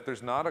is that if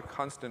there's not a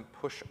constant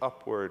push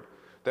upward,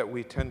 that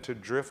we tend to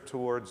drift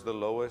towards the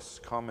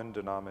lowest common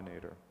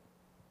denominator.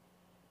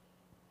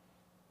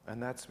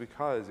 And that's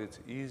because it's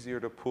easier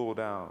to pull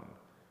down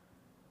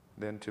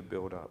than to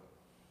build up.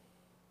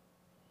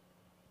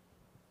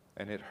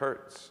 And it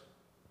hurts.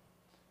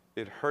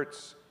 It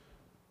hurts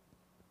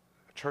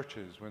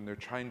churches when they're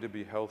trying to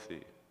be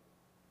healthy,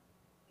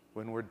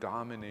 when we're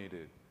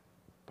dominated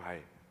by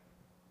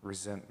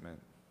resentment,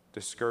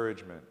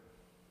 discouragement,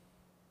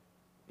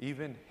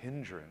 even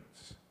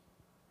hindrance.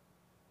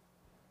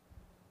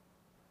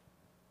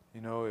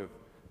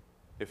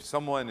 If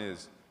someone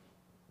is,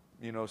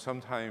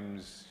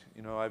 sometimes,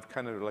 I've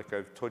kind of, like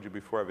I've told you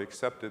before, I've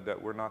accepted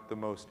that we're not the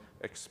most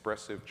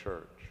expressive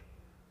church.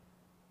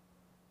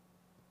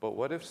 But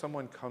what if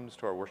someone comes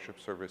to our worship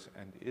service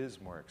and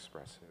is more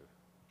expressive?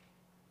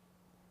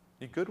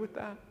 You good with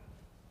that?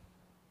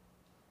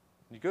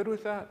 You good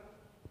with that?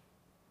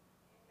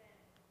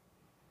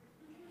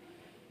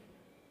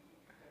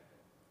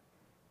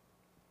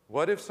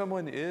 What if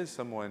someone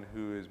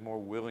who is more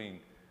willing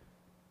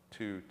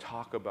to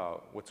talk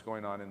about what's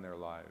going on in their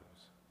lives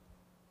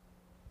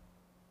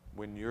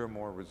when you're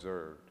more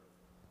reserved?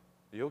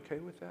 Are you okay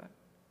with that?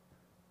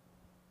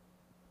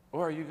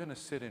 Or are you going to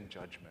sit in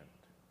judgment?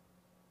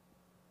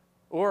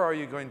 Or are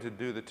you going to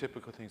do the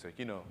typical things like,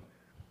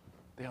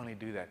 they only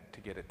do that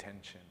to get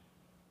attention?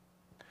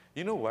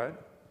 You know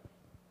what?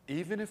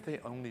 Even if they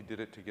only did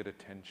it to get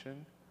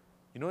attention,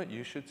 you know what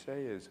you should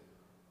say is,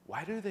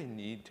 why do they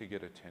need to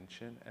get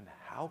attention, and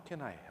how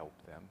can I help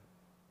them?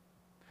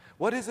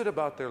 What is it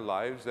about their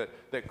lives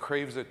that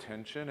craves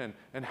attention,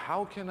 and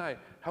how can I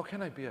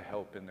be a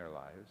help in their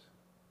lives?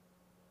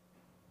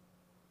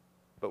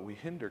 But we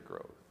hinder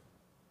growth.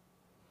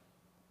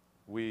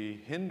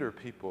 We hinder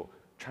people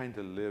trying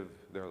to live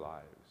their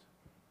lives.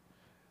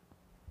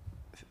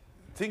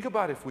 Think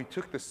about if we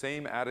took the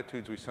same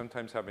attitudes we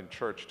sometimes have in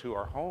church to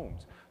our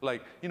homes.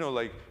 Like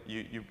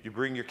you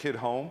bring your kid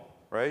home,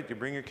 right? You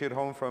bring your kid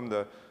home from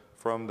the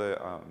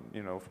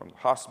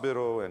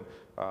hospital, and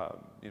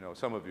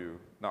some of you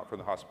not from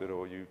the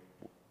hospital. You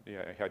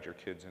had your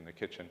kids in the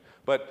kitchen,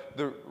 but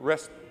the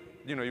rest,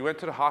 you went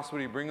to the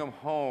hospital. You bring them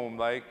home,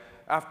 like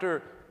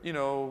after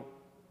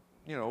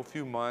a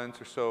few months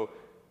or so,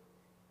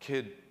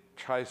 kid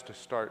tries to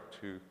start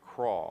to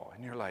crawl,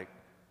 and you're like,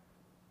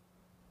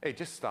 hey,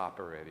 just stop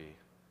already.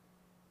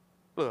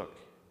 Look,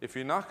 if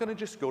you're not going to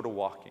just go to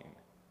walking,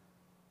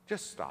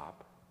 just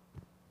stop.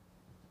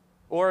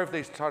 Or if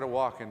they start to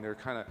walk and they're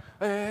kind of,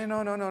 hey,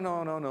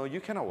 no, you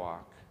cannot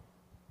walk.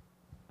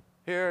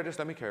 Here, just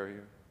let me carry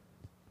you.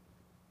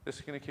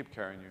 Just going to keep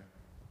carrying you.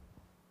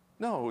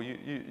 No,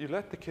 you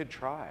let the kid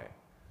try.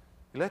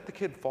 You let the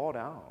kid fall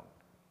down.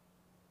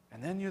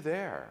 And then you're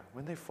there.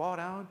 When they fall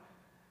down,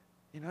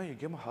 you give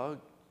them a hug,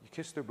 you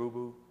kiss their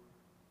boo-boo,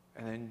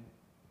 and then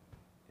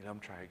you let them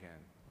try again.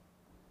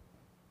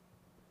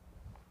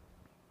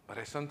 But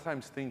I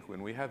sometimes think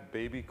when we have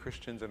baby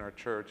Christians in our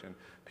church and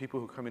people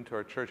who come into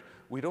our church,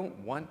 we don't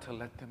want to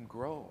let them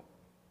grow.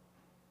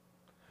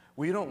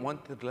 We don't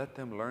want to let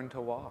them learn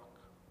to walk.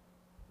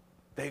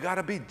 They got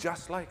to be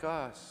just like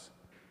us,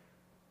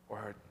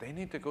 or they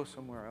need to go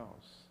somewhere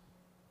else.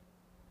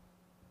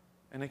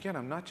 And again,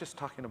 I'm not just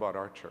talking about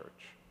our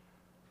church.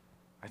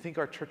 I think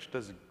our church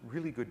does a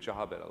really good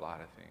job at a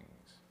lot of things.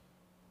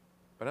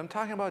 But I'm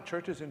talking about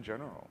churches in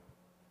general.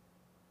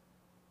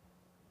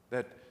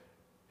 That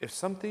if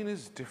something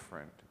is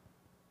different,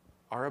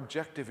 our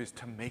objective is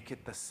to make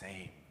it the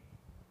same.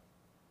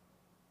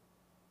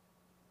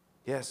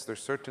 Yes,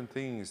 there's certain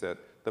things that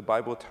the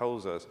Bible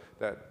tells us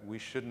that we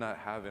should not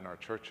have in our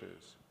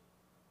churches.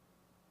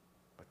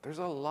 But there's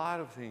a lot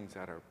of things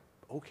that are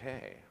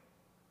okay.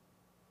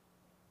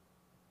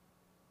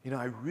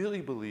 I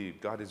really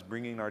believe God is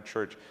bringing our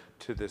church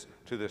to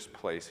this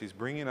place. He's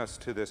bringing us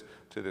to this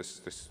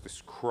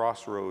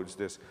crossroads,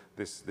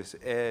 this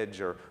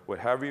edge, or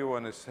whatever you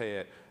want to say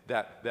it.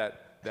 That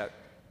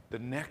the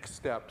next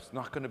step's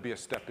not going to be a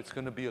step; it's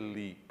going to be a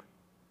leap,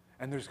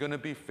 and there's going to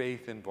be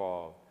faith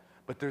involved.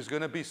 But there's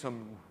going to be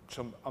some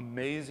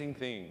amazing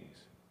things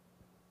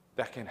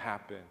that can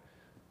happen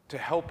to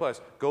help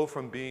us go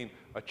from being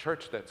a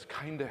church that's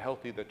kind of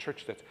healthy, the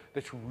church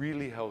that's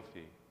really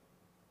healthy.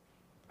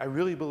 I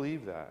really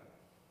believe that.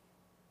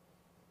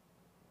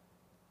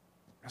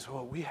 And so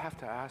what we have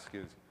to ask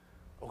is,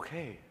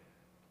 okay,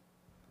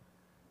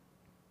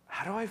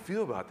 how do I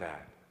feel about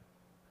that?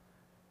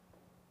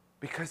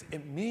 Because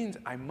it means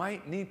I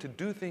might need to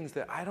do things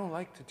that I don't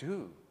like to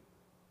do.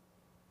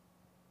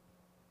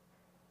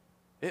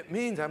 It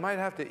means I might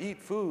have to eat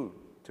food,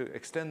 to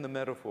extend the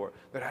metaphor,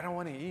 that I don't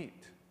want to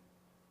eat.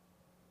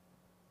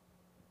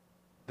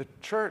 The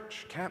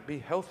church can't be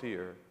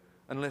healthier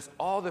unless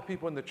all the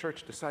people in the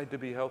church decide to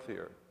be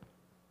healthier,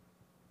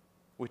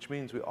 which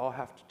means we all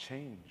have to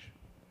change.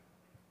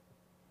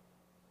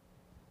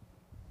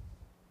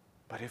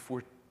 But if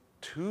we're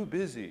too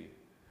busy,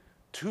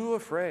 too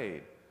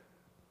afraid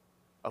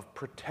of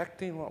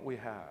protecting what we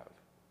have,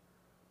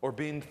 or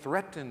being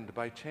threatened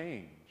by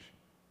change,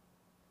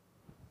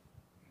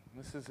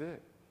 this is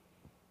it.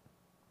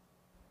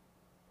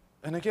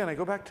 And again, I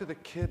go back to the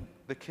kid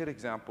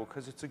example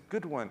because it's a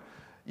good one.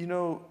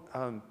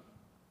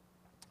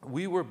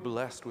 We were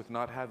blessed with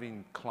not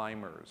having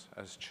climbers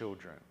as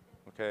children,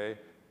 okay?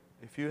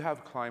 If you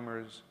have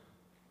climbers,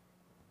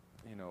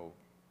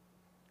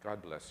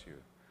 God bless you.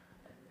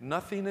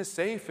 Nothing is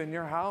safe in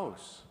your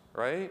house,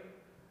 right?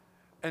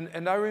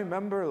 And I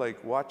remember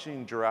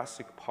watching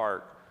Jurassic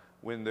Park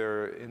when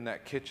they're in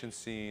that kitchen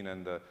scene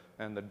and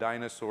the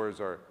dinosaurs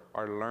are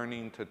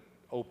learning to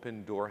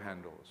open door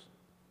handles.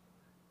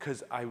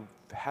 Because I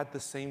had the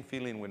same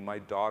feeling when my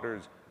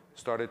daughters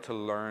started to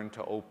learn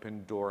to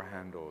open door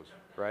handles,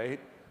 right?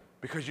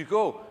 Because you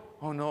go,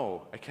 oh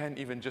no, I can't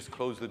even just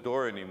close the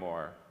door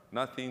anymore.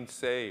 Nothing's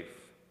safe.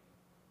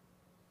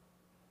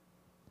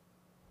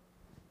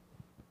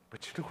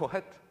 But you know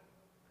what?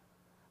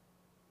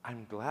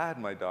 I'm glad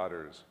my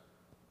daughters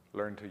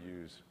learned to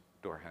use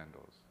door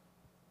handles.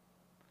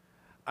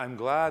 I'm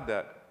glad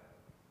that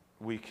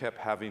we kept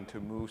having to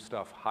move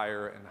stuff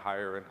higher and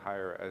higher and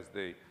higher as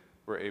they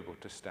were able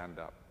to stand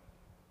up.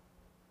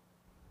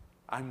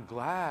 I'm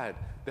glad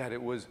that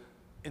it was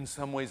in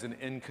some ways an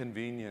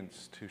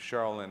inconvenience to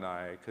Cheryl and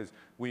I, because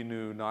we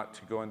knew not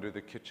to go under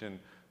the kitchen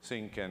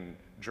sink and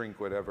drink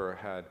whatever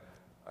had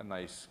a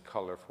nice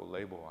colorful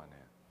label on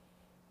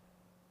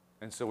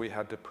it. And so we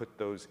had to put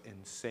those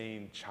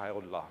insane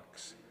child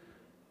locks,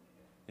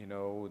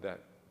 that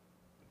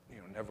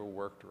never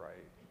worked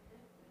right.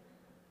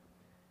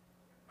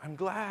 I'm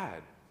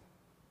glad.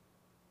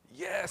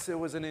 Yes, it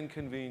was an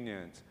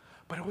inconvenience,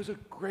 but it was a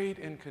great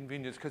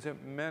inconvenience because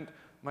it meant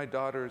my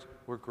daughters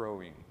were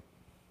growing.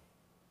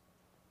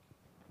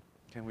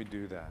 Can we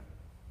do that?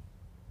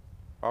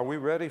 Are we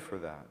ready for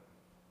that?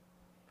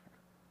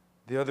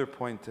 The other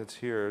point that's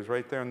here is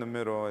right there in the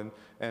middle,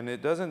 and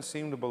it doesn't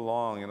seem to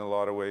belong in a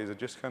lot of ways. It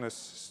just kind of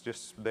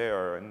just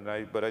there,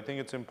 but I think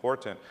it's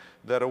important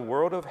that a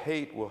world of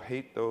hate will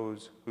hate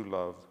those who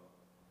love.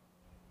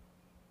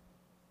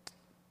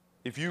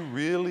 If you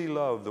really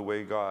love the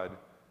way God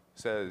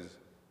says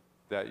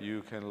that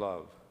you can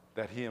love,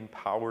 that He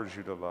empowers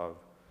you to love,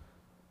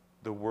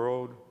 the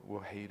world will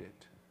hate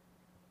it.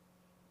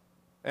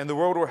 And the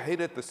world will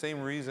hate it the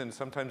same reason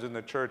sometimes in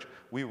the church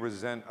we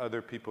resent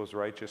other people's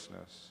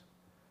righteousness.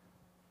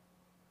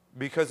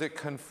 Because it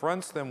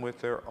confronts them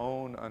with their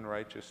own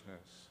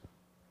unrighteousness.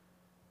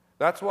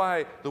 That's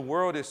why the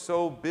world is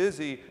so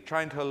busy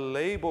trying to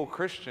label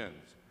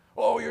Christians.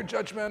 Oh, you're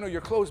judgmental,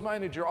 you're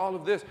closed-minded, you're all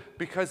of this.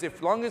 Because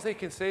as long as they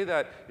can say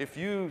that, if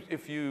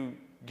you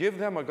give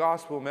them a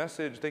gospel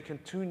message, they can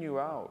tune you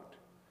out.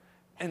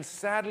 And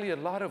sadly, a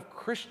lot of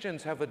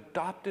Christians have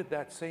adopted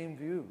that same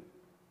view.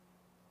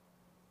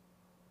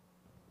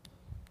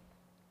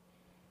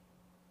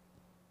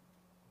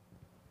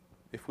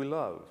 If we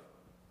love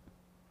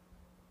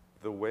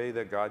the way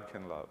that God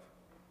can love,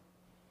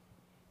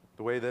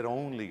 the way that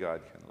only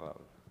God can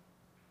love,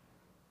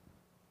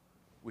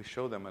 we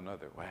show them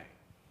another way.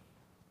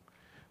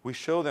 We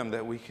show them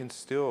that we can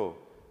still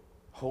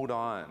hold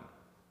on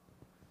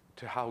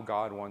to how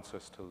God wants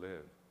us to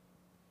live.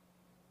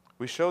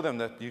 We show them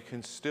that you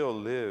can still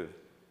live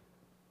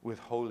with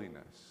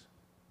holiness,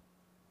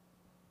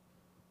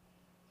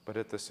 but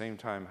at the same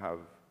time have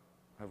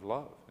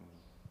love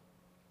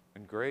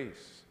and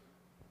grace.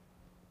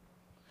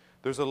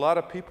 There's a lot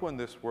of people in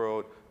this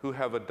world who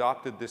have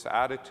adopted this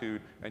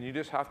attitude, and you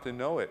just have to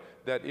know it,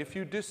 that if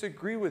you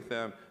disagree with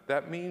them,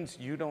 that means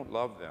you don't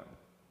love them.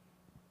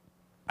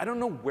 I don't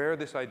know where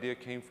this idea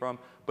came from,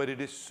 but it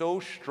is so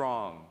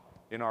strong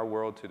in our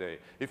world today.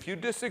 If you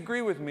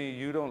disagree with me,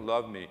 you don't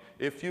love me.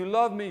 If you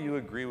love me, you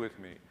agree with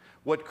me.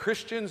 What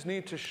Christians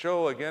need to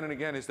show again and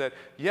again is that,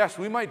 yes,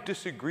 we might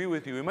disagree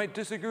with you. We might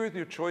disagree with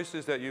your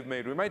choices that you've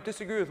made. We might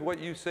disagree with what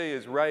you say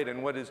is right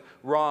and what is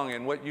wrong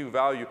and what you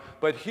value.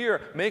 But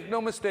here, make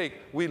no mistake,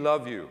 we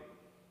love you.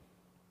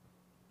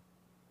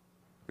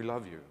 We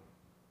love you.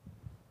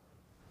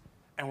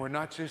 And we're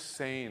not just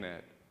saying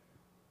it.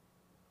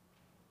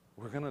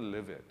 We're going to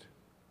live it.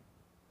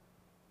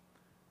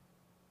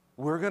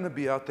 We're going to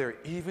be out there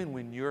even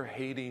when you're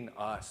hating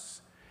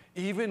us.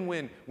 Even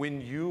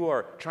when you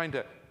are trying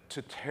to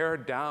tear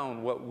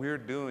down what we're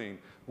doing,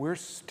 we're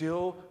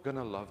still going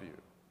to love you.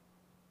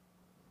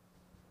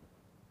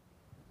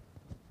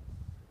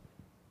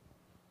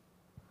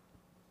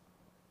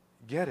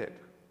 Get it?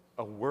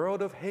 A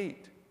world of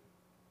hate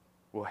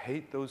will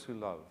hate those who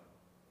love.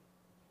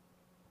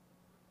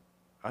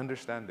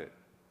 Understand it.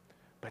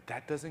 But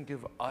that doesn't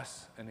give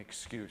us an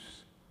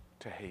excuse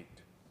to hate.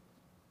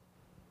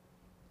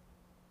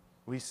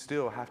 We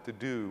still have to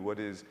do what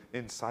is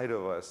inside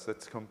of us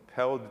that's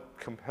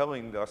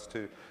compelling us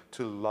to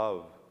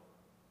love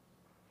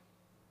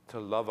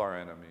our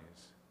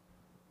enemies,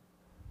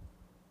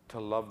 to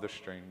love the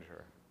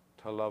stranger,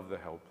 to love the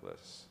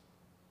helpless.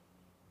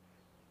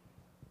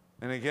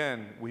 And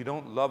again, we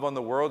don't love on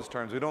the world's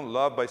terms. We don't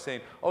love by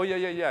saying, oh,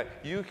 yeah,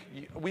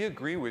 we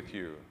agree with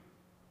you.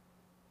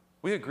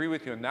 We agree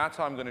with you, and that's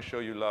how I'm going to show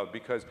you love,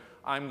 because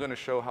I'm going to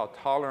show how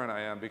tolerant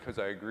I am because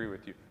I agree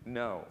with you.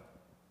 No.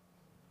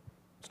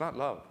 It's not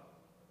love.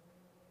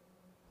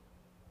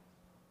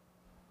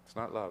 It's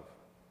not love.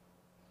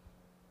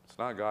 It's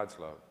not God's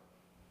love.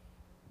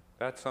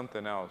 That's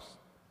something else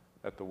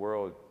that the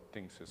world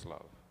thinks is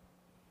love.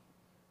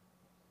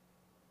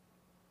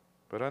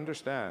 But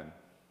understand,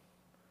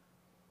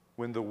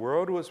 when the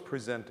world was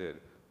presented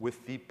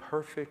with the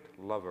perfect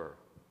lover,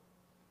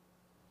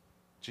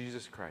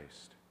 Jesus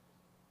Christ,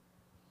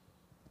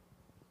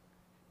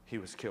 he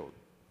was killed.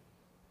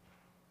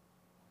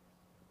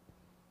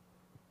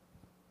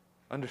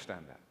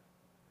 Understand that.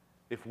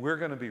 If we're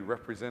going to be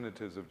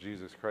representatives of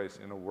Jesus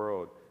Christ in a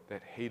world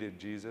that hated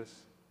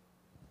Jesus,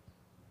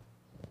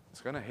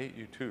 it's going to hate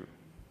you too.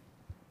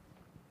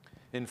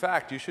 In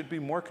fact, you should be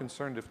more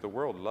concerned if the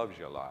world loves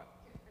you a lot.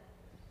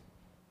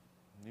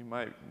 You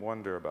might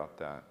wonder about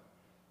that.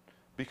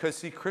 Because,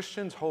 see,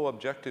 Christians' whole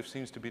objective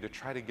seems to be to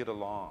try to get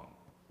along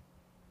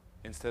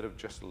instead of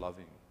just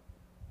loving.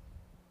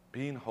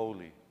 Being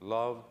holy,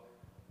 love,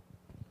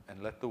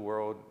 and let the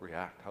world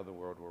react how the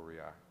world will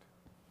react.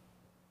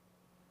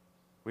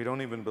 We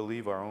don't even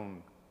believe our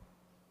own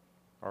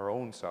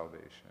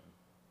salvation.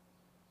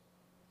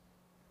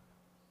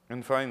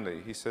 And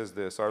finally, he says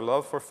this, our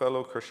love for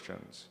fellow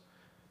Christians.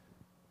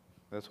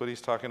 That's what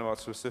he's talking about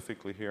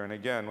specifically here. And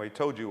again, I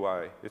told you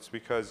why. It's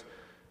because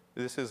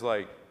this is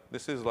like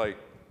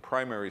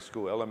primary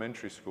school,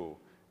 elementary school.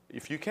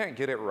 If you can't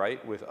get it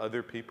right with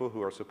other people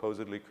who are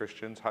supposedly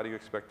Christians, how do you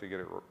expect to get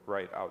it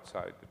right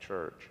outside the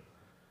church?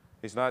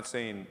 He's not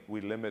saying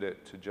we limit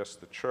it to just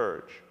the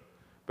church.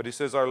 But he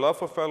says our love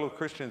for fellow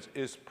Christians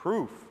is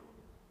proof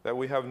that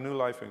we have new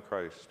life in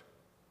Christ.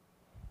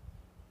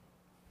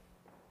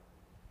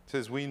 He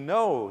says we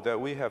know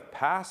that we have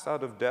passed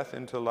out of death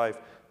into life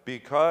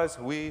because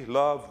we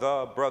love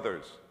the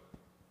brothers.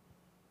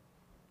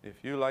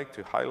 If you like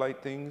to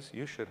highlight things,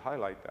 you should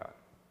highlight that.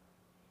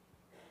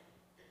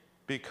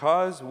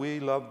 Because we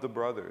love the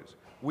brothers.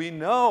 We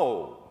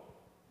know.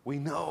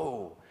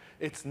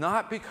 It's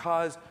not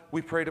because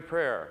we prayed a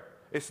prayer.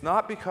 It's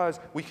not because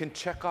we can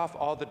check off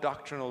all the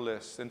doctrinal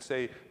lists and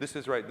say, this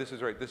is right, this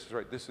is right, this is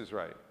right, this is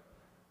right.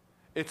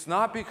 It's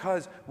not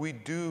because we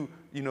do,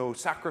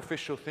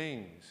 sacrificial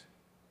things.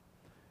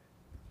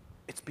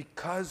 It's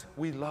because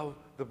we love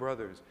the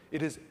brothers.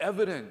 It is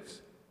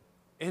evidence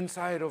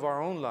inside of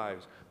our own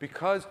lives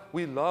because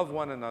we love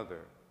one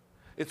another.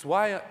 It's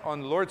why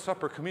on Lord's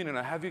Supper communion,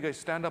 I have you guys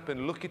stand up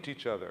and look at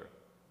each other.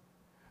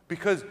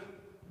 Because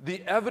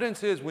the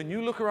evidence is when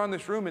you look around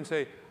this room and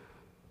say,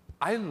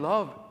 I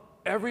love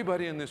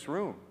everybody in this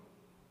room.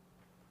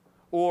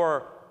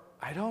 Or,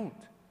 I don't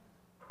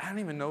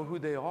even know who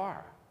they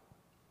are.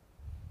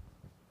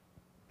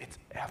 It's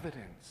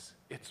evidence.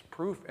 It's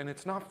proof. And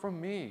it's not from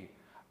me.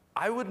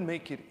 I would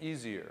make it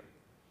easier.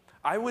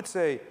 I would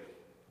say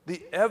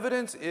the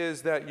evidence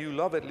is that you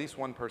love at least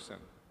one person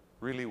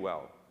really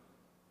well.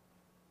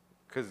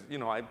 Because,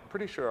 I'm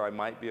pretty sure I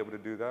might be able to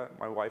do that.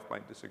 My wife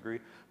might disagree.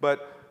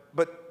 But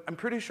I'm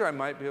pretty sure I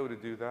might be able to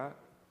do that.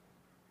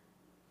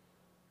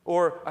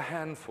 Or a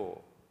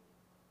handful.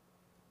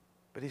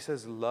 But he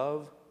says,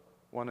 love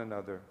one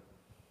another.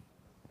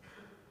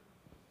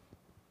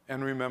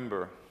 And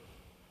remember,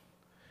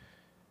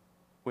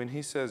 when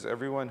he says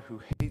everyone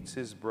who hates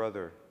his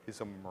brother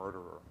is a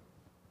murderer,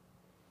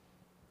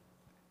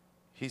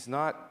 he's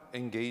not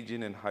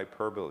engaging in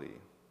hyperbole.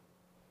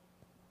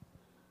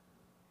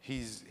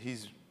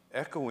 He's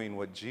echoing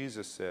what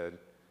Jesus said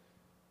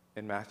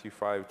in Matthew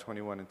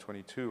 5:21 and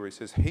 22, where he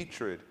says,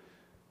 hatred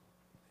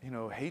in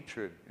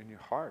your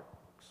heart,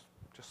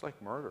 just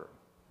like murder.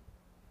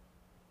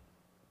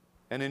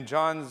 And in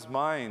John's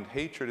mind,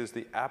 hatred is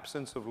the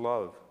absence of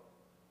love.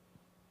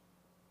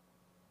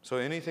 So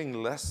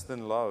anything less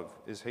than love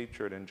is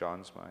hatred in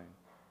John's mind.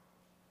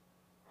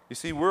 You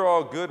see, we're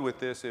all good with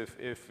this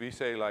if we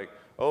say like,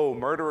 oh,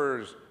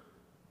 murderers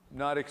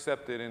not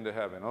accepted into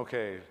heaven.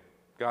 Okay,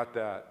 got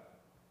that.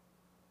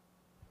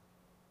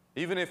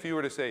 Even if you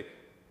were to say,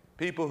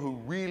 people who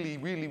really,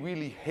 really,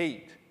 really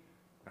hate,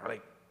 are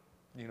like,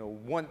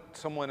 want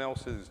someone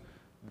else's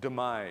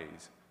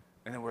demise.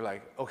 And then we're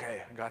like,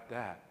 okay, I got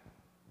that.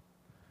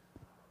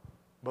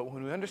 But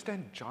when we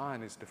understand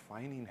John is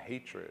defining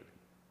hatred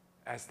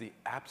as the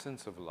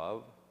absence of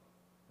love,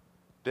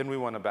 then we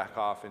want to back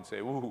off and say,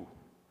 ooh,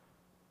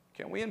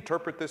 can we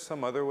interpret this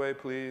some other way,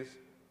 please?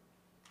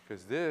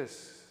 Because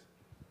this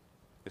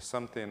is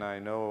something I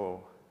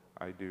know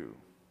I do.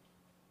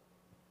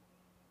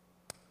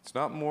 It's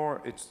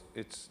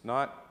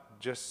not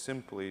just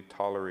simply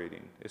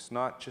tolerating. It's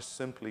not just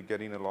simply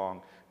getting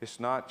along. It's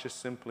not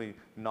just simply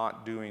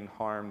not doing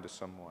harm to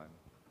someone.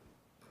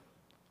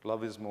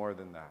 Love is more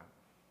than that.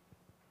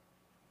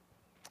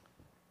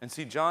 And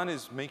see, John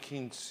is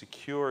making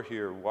secure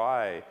here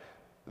why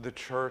the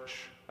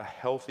church, a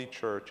healthy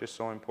church, is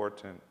so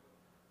important.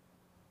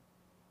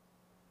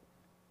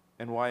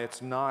 And why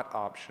it's not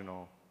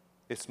optional.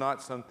 It's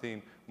not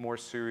something more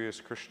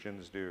serious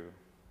Christians do.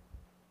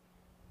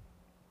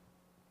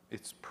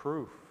 It's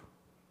proof.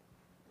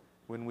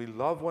 When we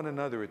love one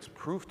another, it's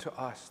proof to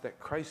us that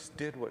Christ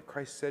did what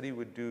Christ said he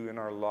would do in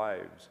our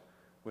lives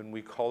when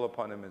we call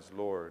upon him as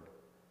Lord.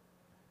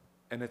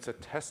 And it's a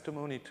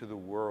testimony to the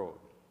world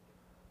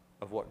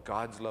of what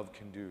God's love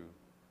can do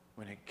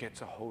when it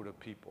gets a hold of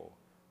people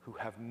who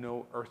have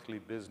no earthly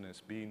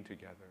business being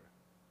together.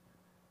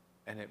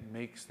 And it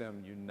makes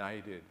them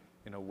united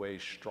in a way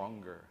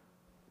stronger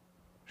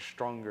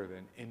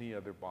than any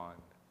other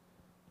bond.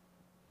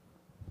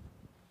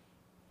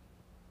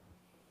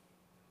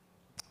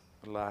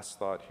 The last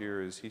thought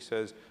here is he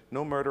says,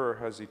 no murderer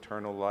has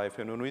eternal life.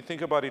 And when we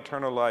think about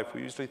eternal life,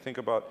 we usually think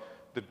about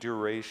the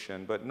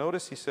duration. But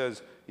notice he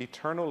says,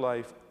 eternal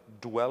life,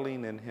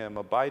 dwelling in him,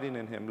 abiding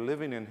in him,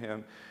 living in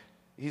him.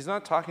 He's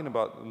not talking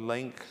about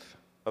length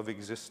of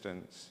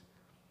existence.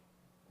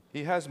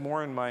 He has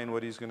more in mind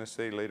what he's going to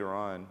say later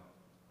on.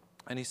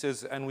 And he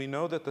says, and we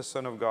know that the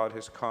Son of God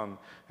has come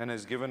and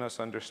has given us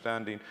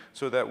understanding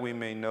so that we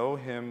may know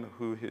him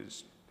who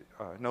is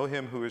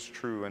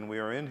true, and we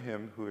are in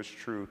him who is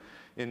true,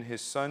 in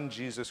his Son,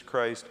 Jesus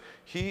Christ.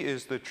 He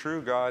is the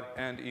true God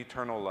and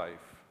eternal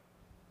life.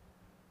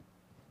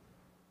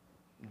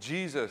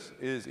 Jesus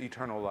is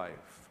eternal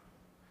life.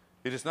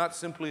 It is not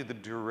simply the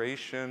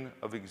duration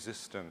of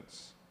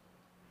existence.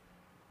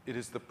 It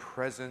is the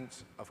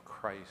presence of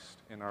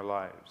Christ in our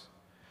lives.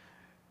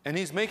 And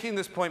he's making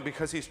this point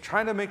because he's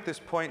trying to make this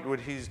point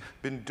what he's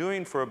been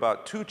doing for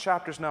about 2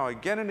 chapters now,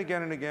 again and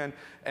again and again.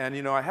 And,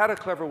 I had a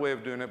clever way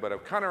of doing it, but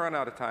I've kind of run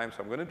out of time,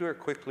 so I'm going to do it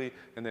quickly.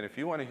 And then if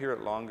you want to hear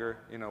it longer,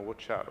 we'll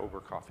chat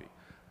over coffee.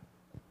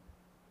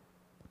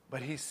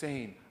 But he's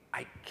saying,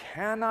 I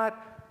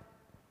cannot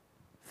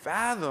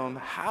fathom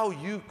how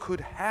you could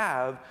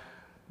have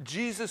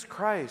Jesus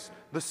Christ,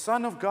 the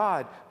Son of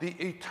God, the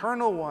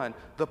eternal one,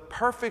 the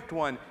perfect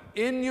one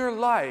in your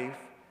life,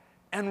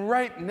 and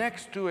right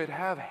next to it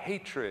have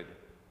hatred.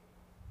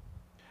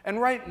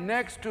 And right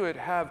next to it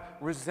have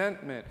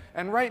resentment.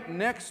 And right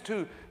next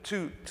to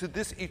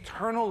this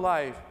eternal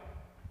life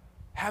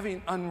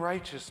having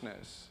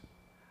unrighteousness.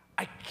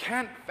 I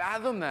can't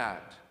fathom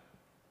that.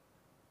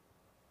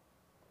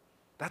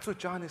 That's what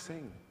John is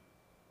saying.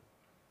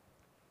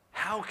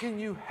 How can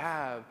you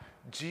have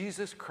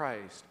Jesus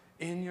Christ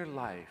in your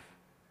life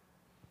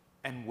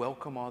and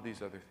welcome all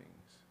these other things?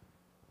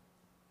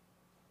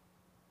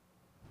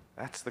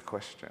 That's the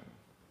question.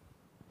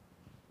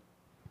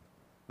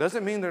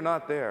 Doesn't mean they're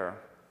not there,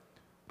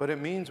 but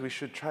it means we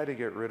should try to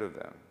get rid of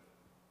them.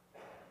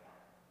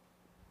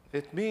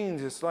 It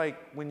means it's like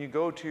when you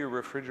go to your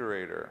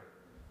refrigerator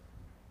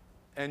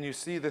and you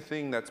see the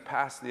thing that's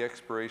past the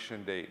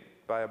expiration date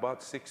by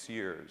about 6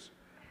 years.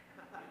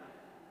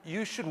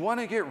 You should want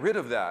to get rid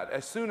of that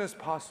as soon as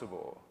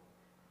possible.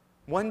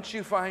 Once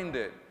you find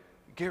it,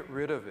 get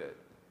rid of it.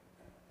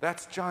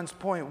 That's John's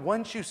point.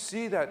 Once you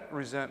see that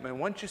resentment,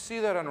 once you see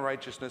that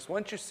unrighteousness,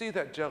 once you see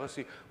that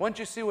jealousy, once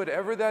you see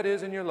whatever that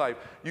is in your life,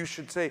 you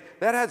should say,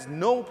 that has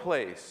no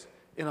place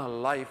in a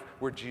life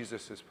where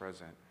Jesus is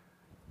present.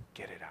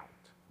 Get it out.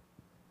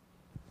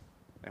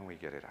 And we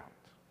get it out.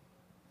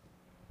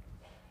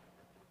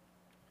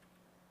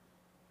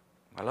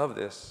 I love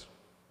this.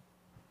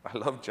 I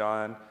love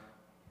John.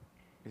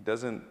 He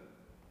doesn't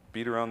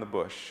beat around the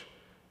bush.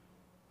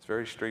 It's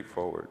very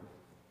straightforward.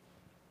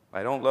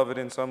 I don't love it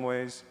in some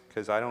ways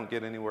because I don't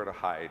get anywhere to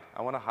hide.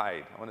 I want to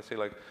hide. I want to say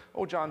like,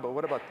 oh, John, but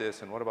what about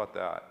this and what about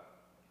that?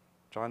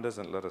 John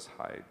doesn't let us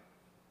hide.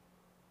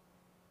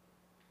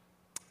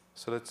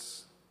 So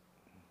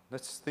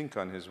let's think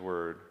on his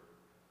word.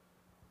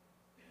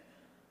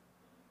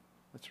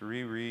 Let's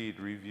reread,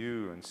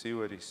 review, and see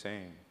what he's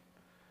saying.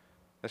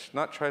 Let's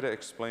not try to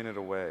explain it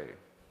away.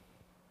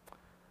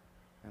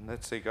 And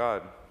let's say,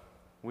 God,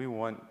 we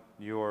want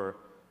your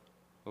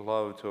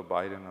love to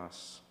abide in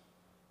us.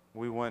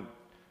 We want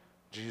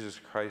Jesus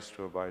Christ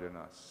to abide in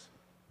us.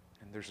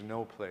 And there's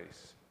no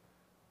place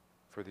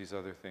for these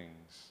other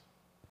things.